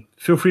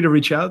 Feel free to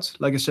reach out,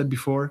 like I said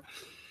before.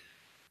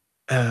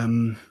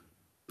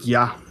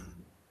 Yeah,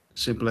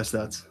 simple as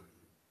that.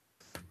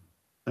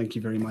 Thank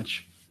you very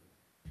much.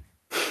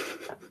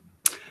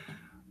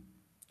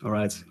 All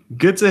right.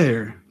 Good to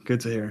hear. Good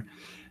to hear.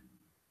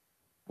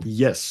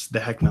 Yes, the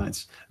Hack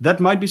Nights. That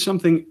might be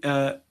something.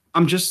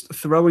 I'm just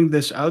throwing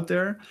this out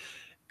there.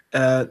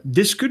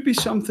 This could be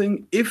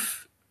something,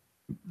 if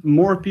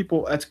more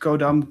people at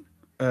Codam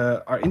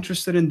are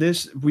interested in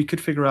this, we could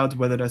figure out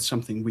whether that's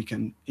something we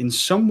can in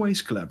some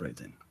ways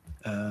collaborate in.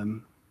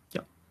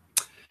 Yeah.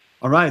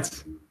 All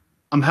right.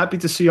 I'm happy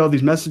to see all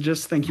these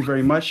messages. Thank you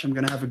very much. I'm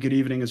going to have a good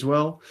evening as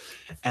well.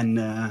 And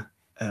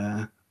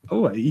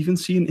oh, I even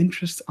see an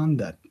interest on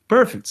that.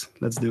 Perfect.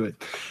 Let's do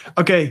it.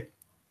 Okay.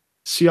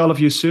 See all of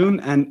you soon.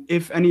 And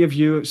if any of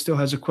you still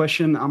has a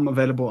question, I'm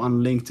available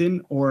on LinkedIn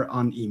or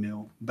on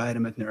email,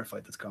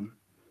 beirem@neurofied.com.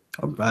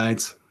 All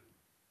right.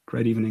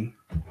 Great evening.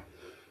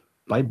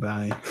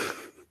 Bye-bye.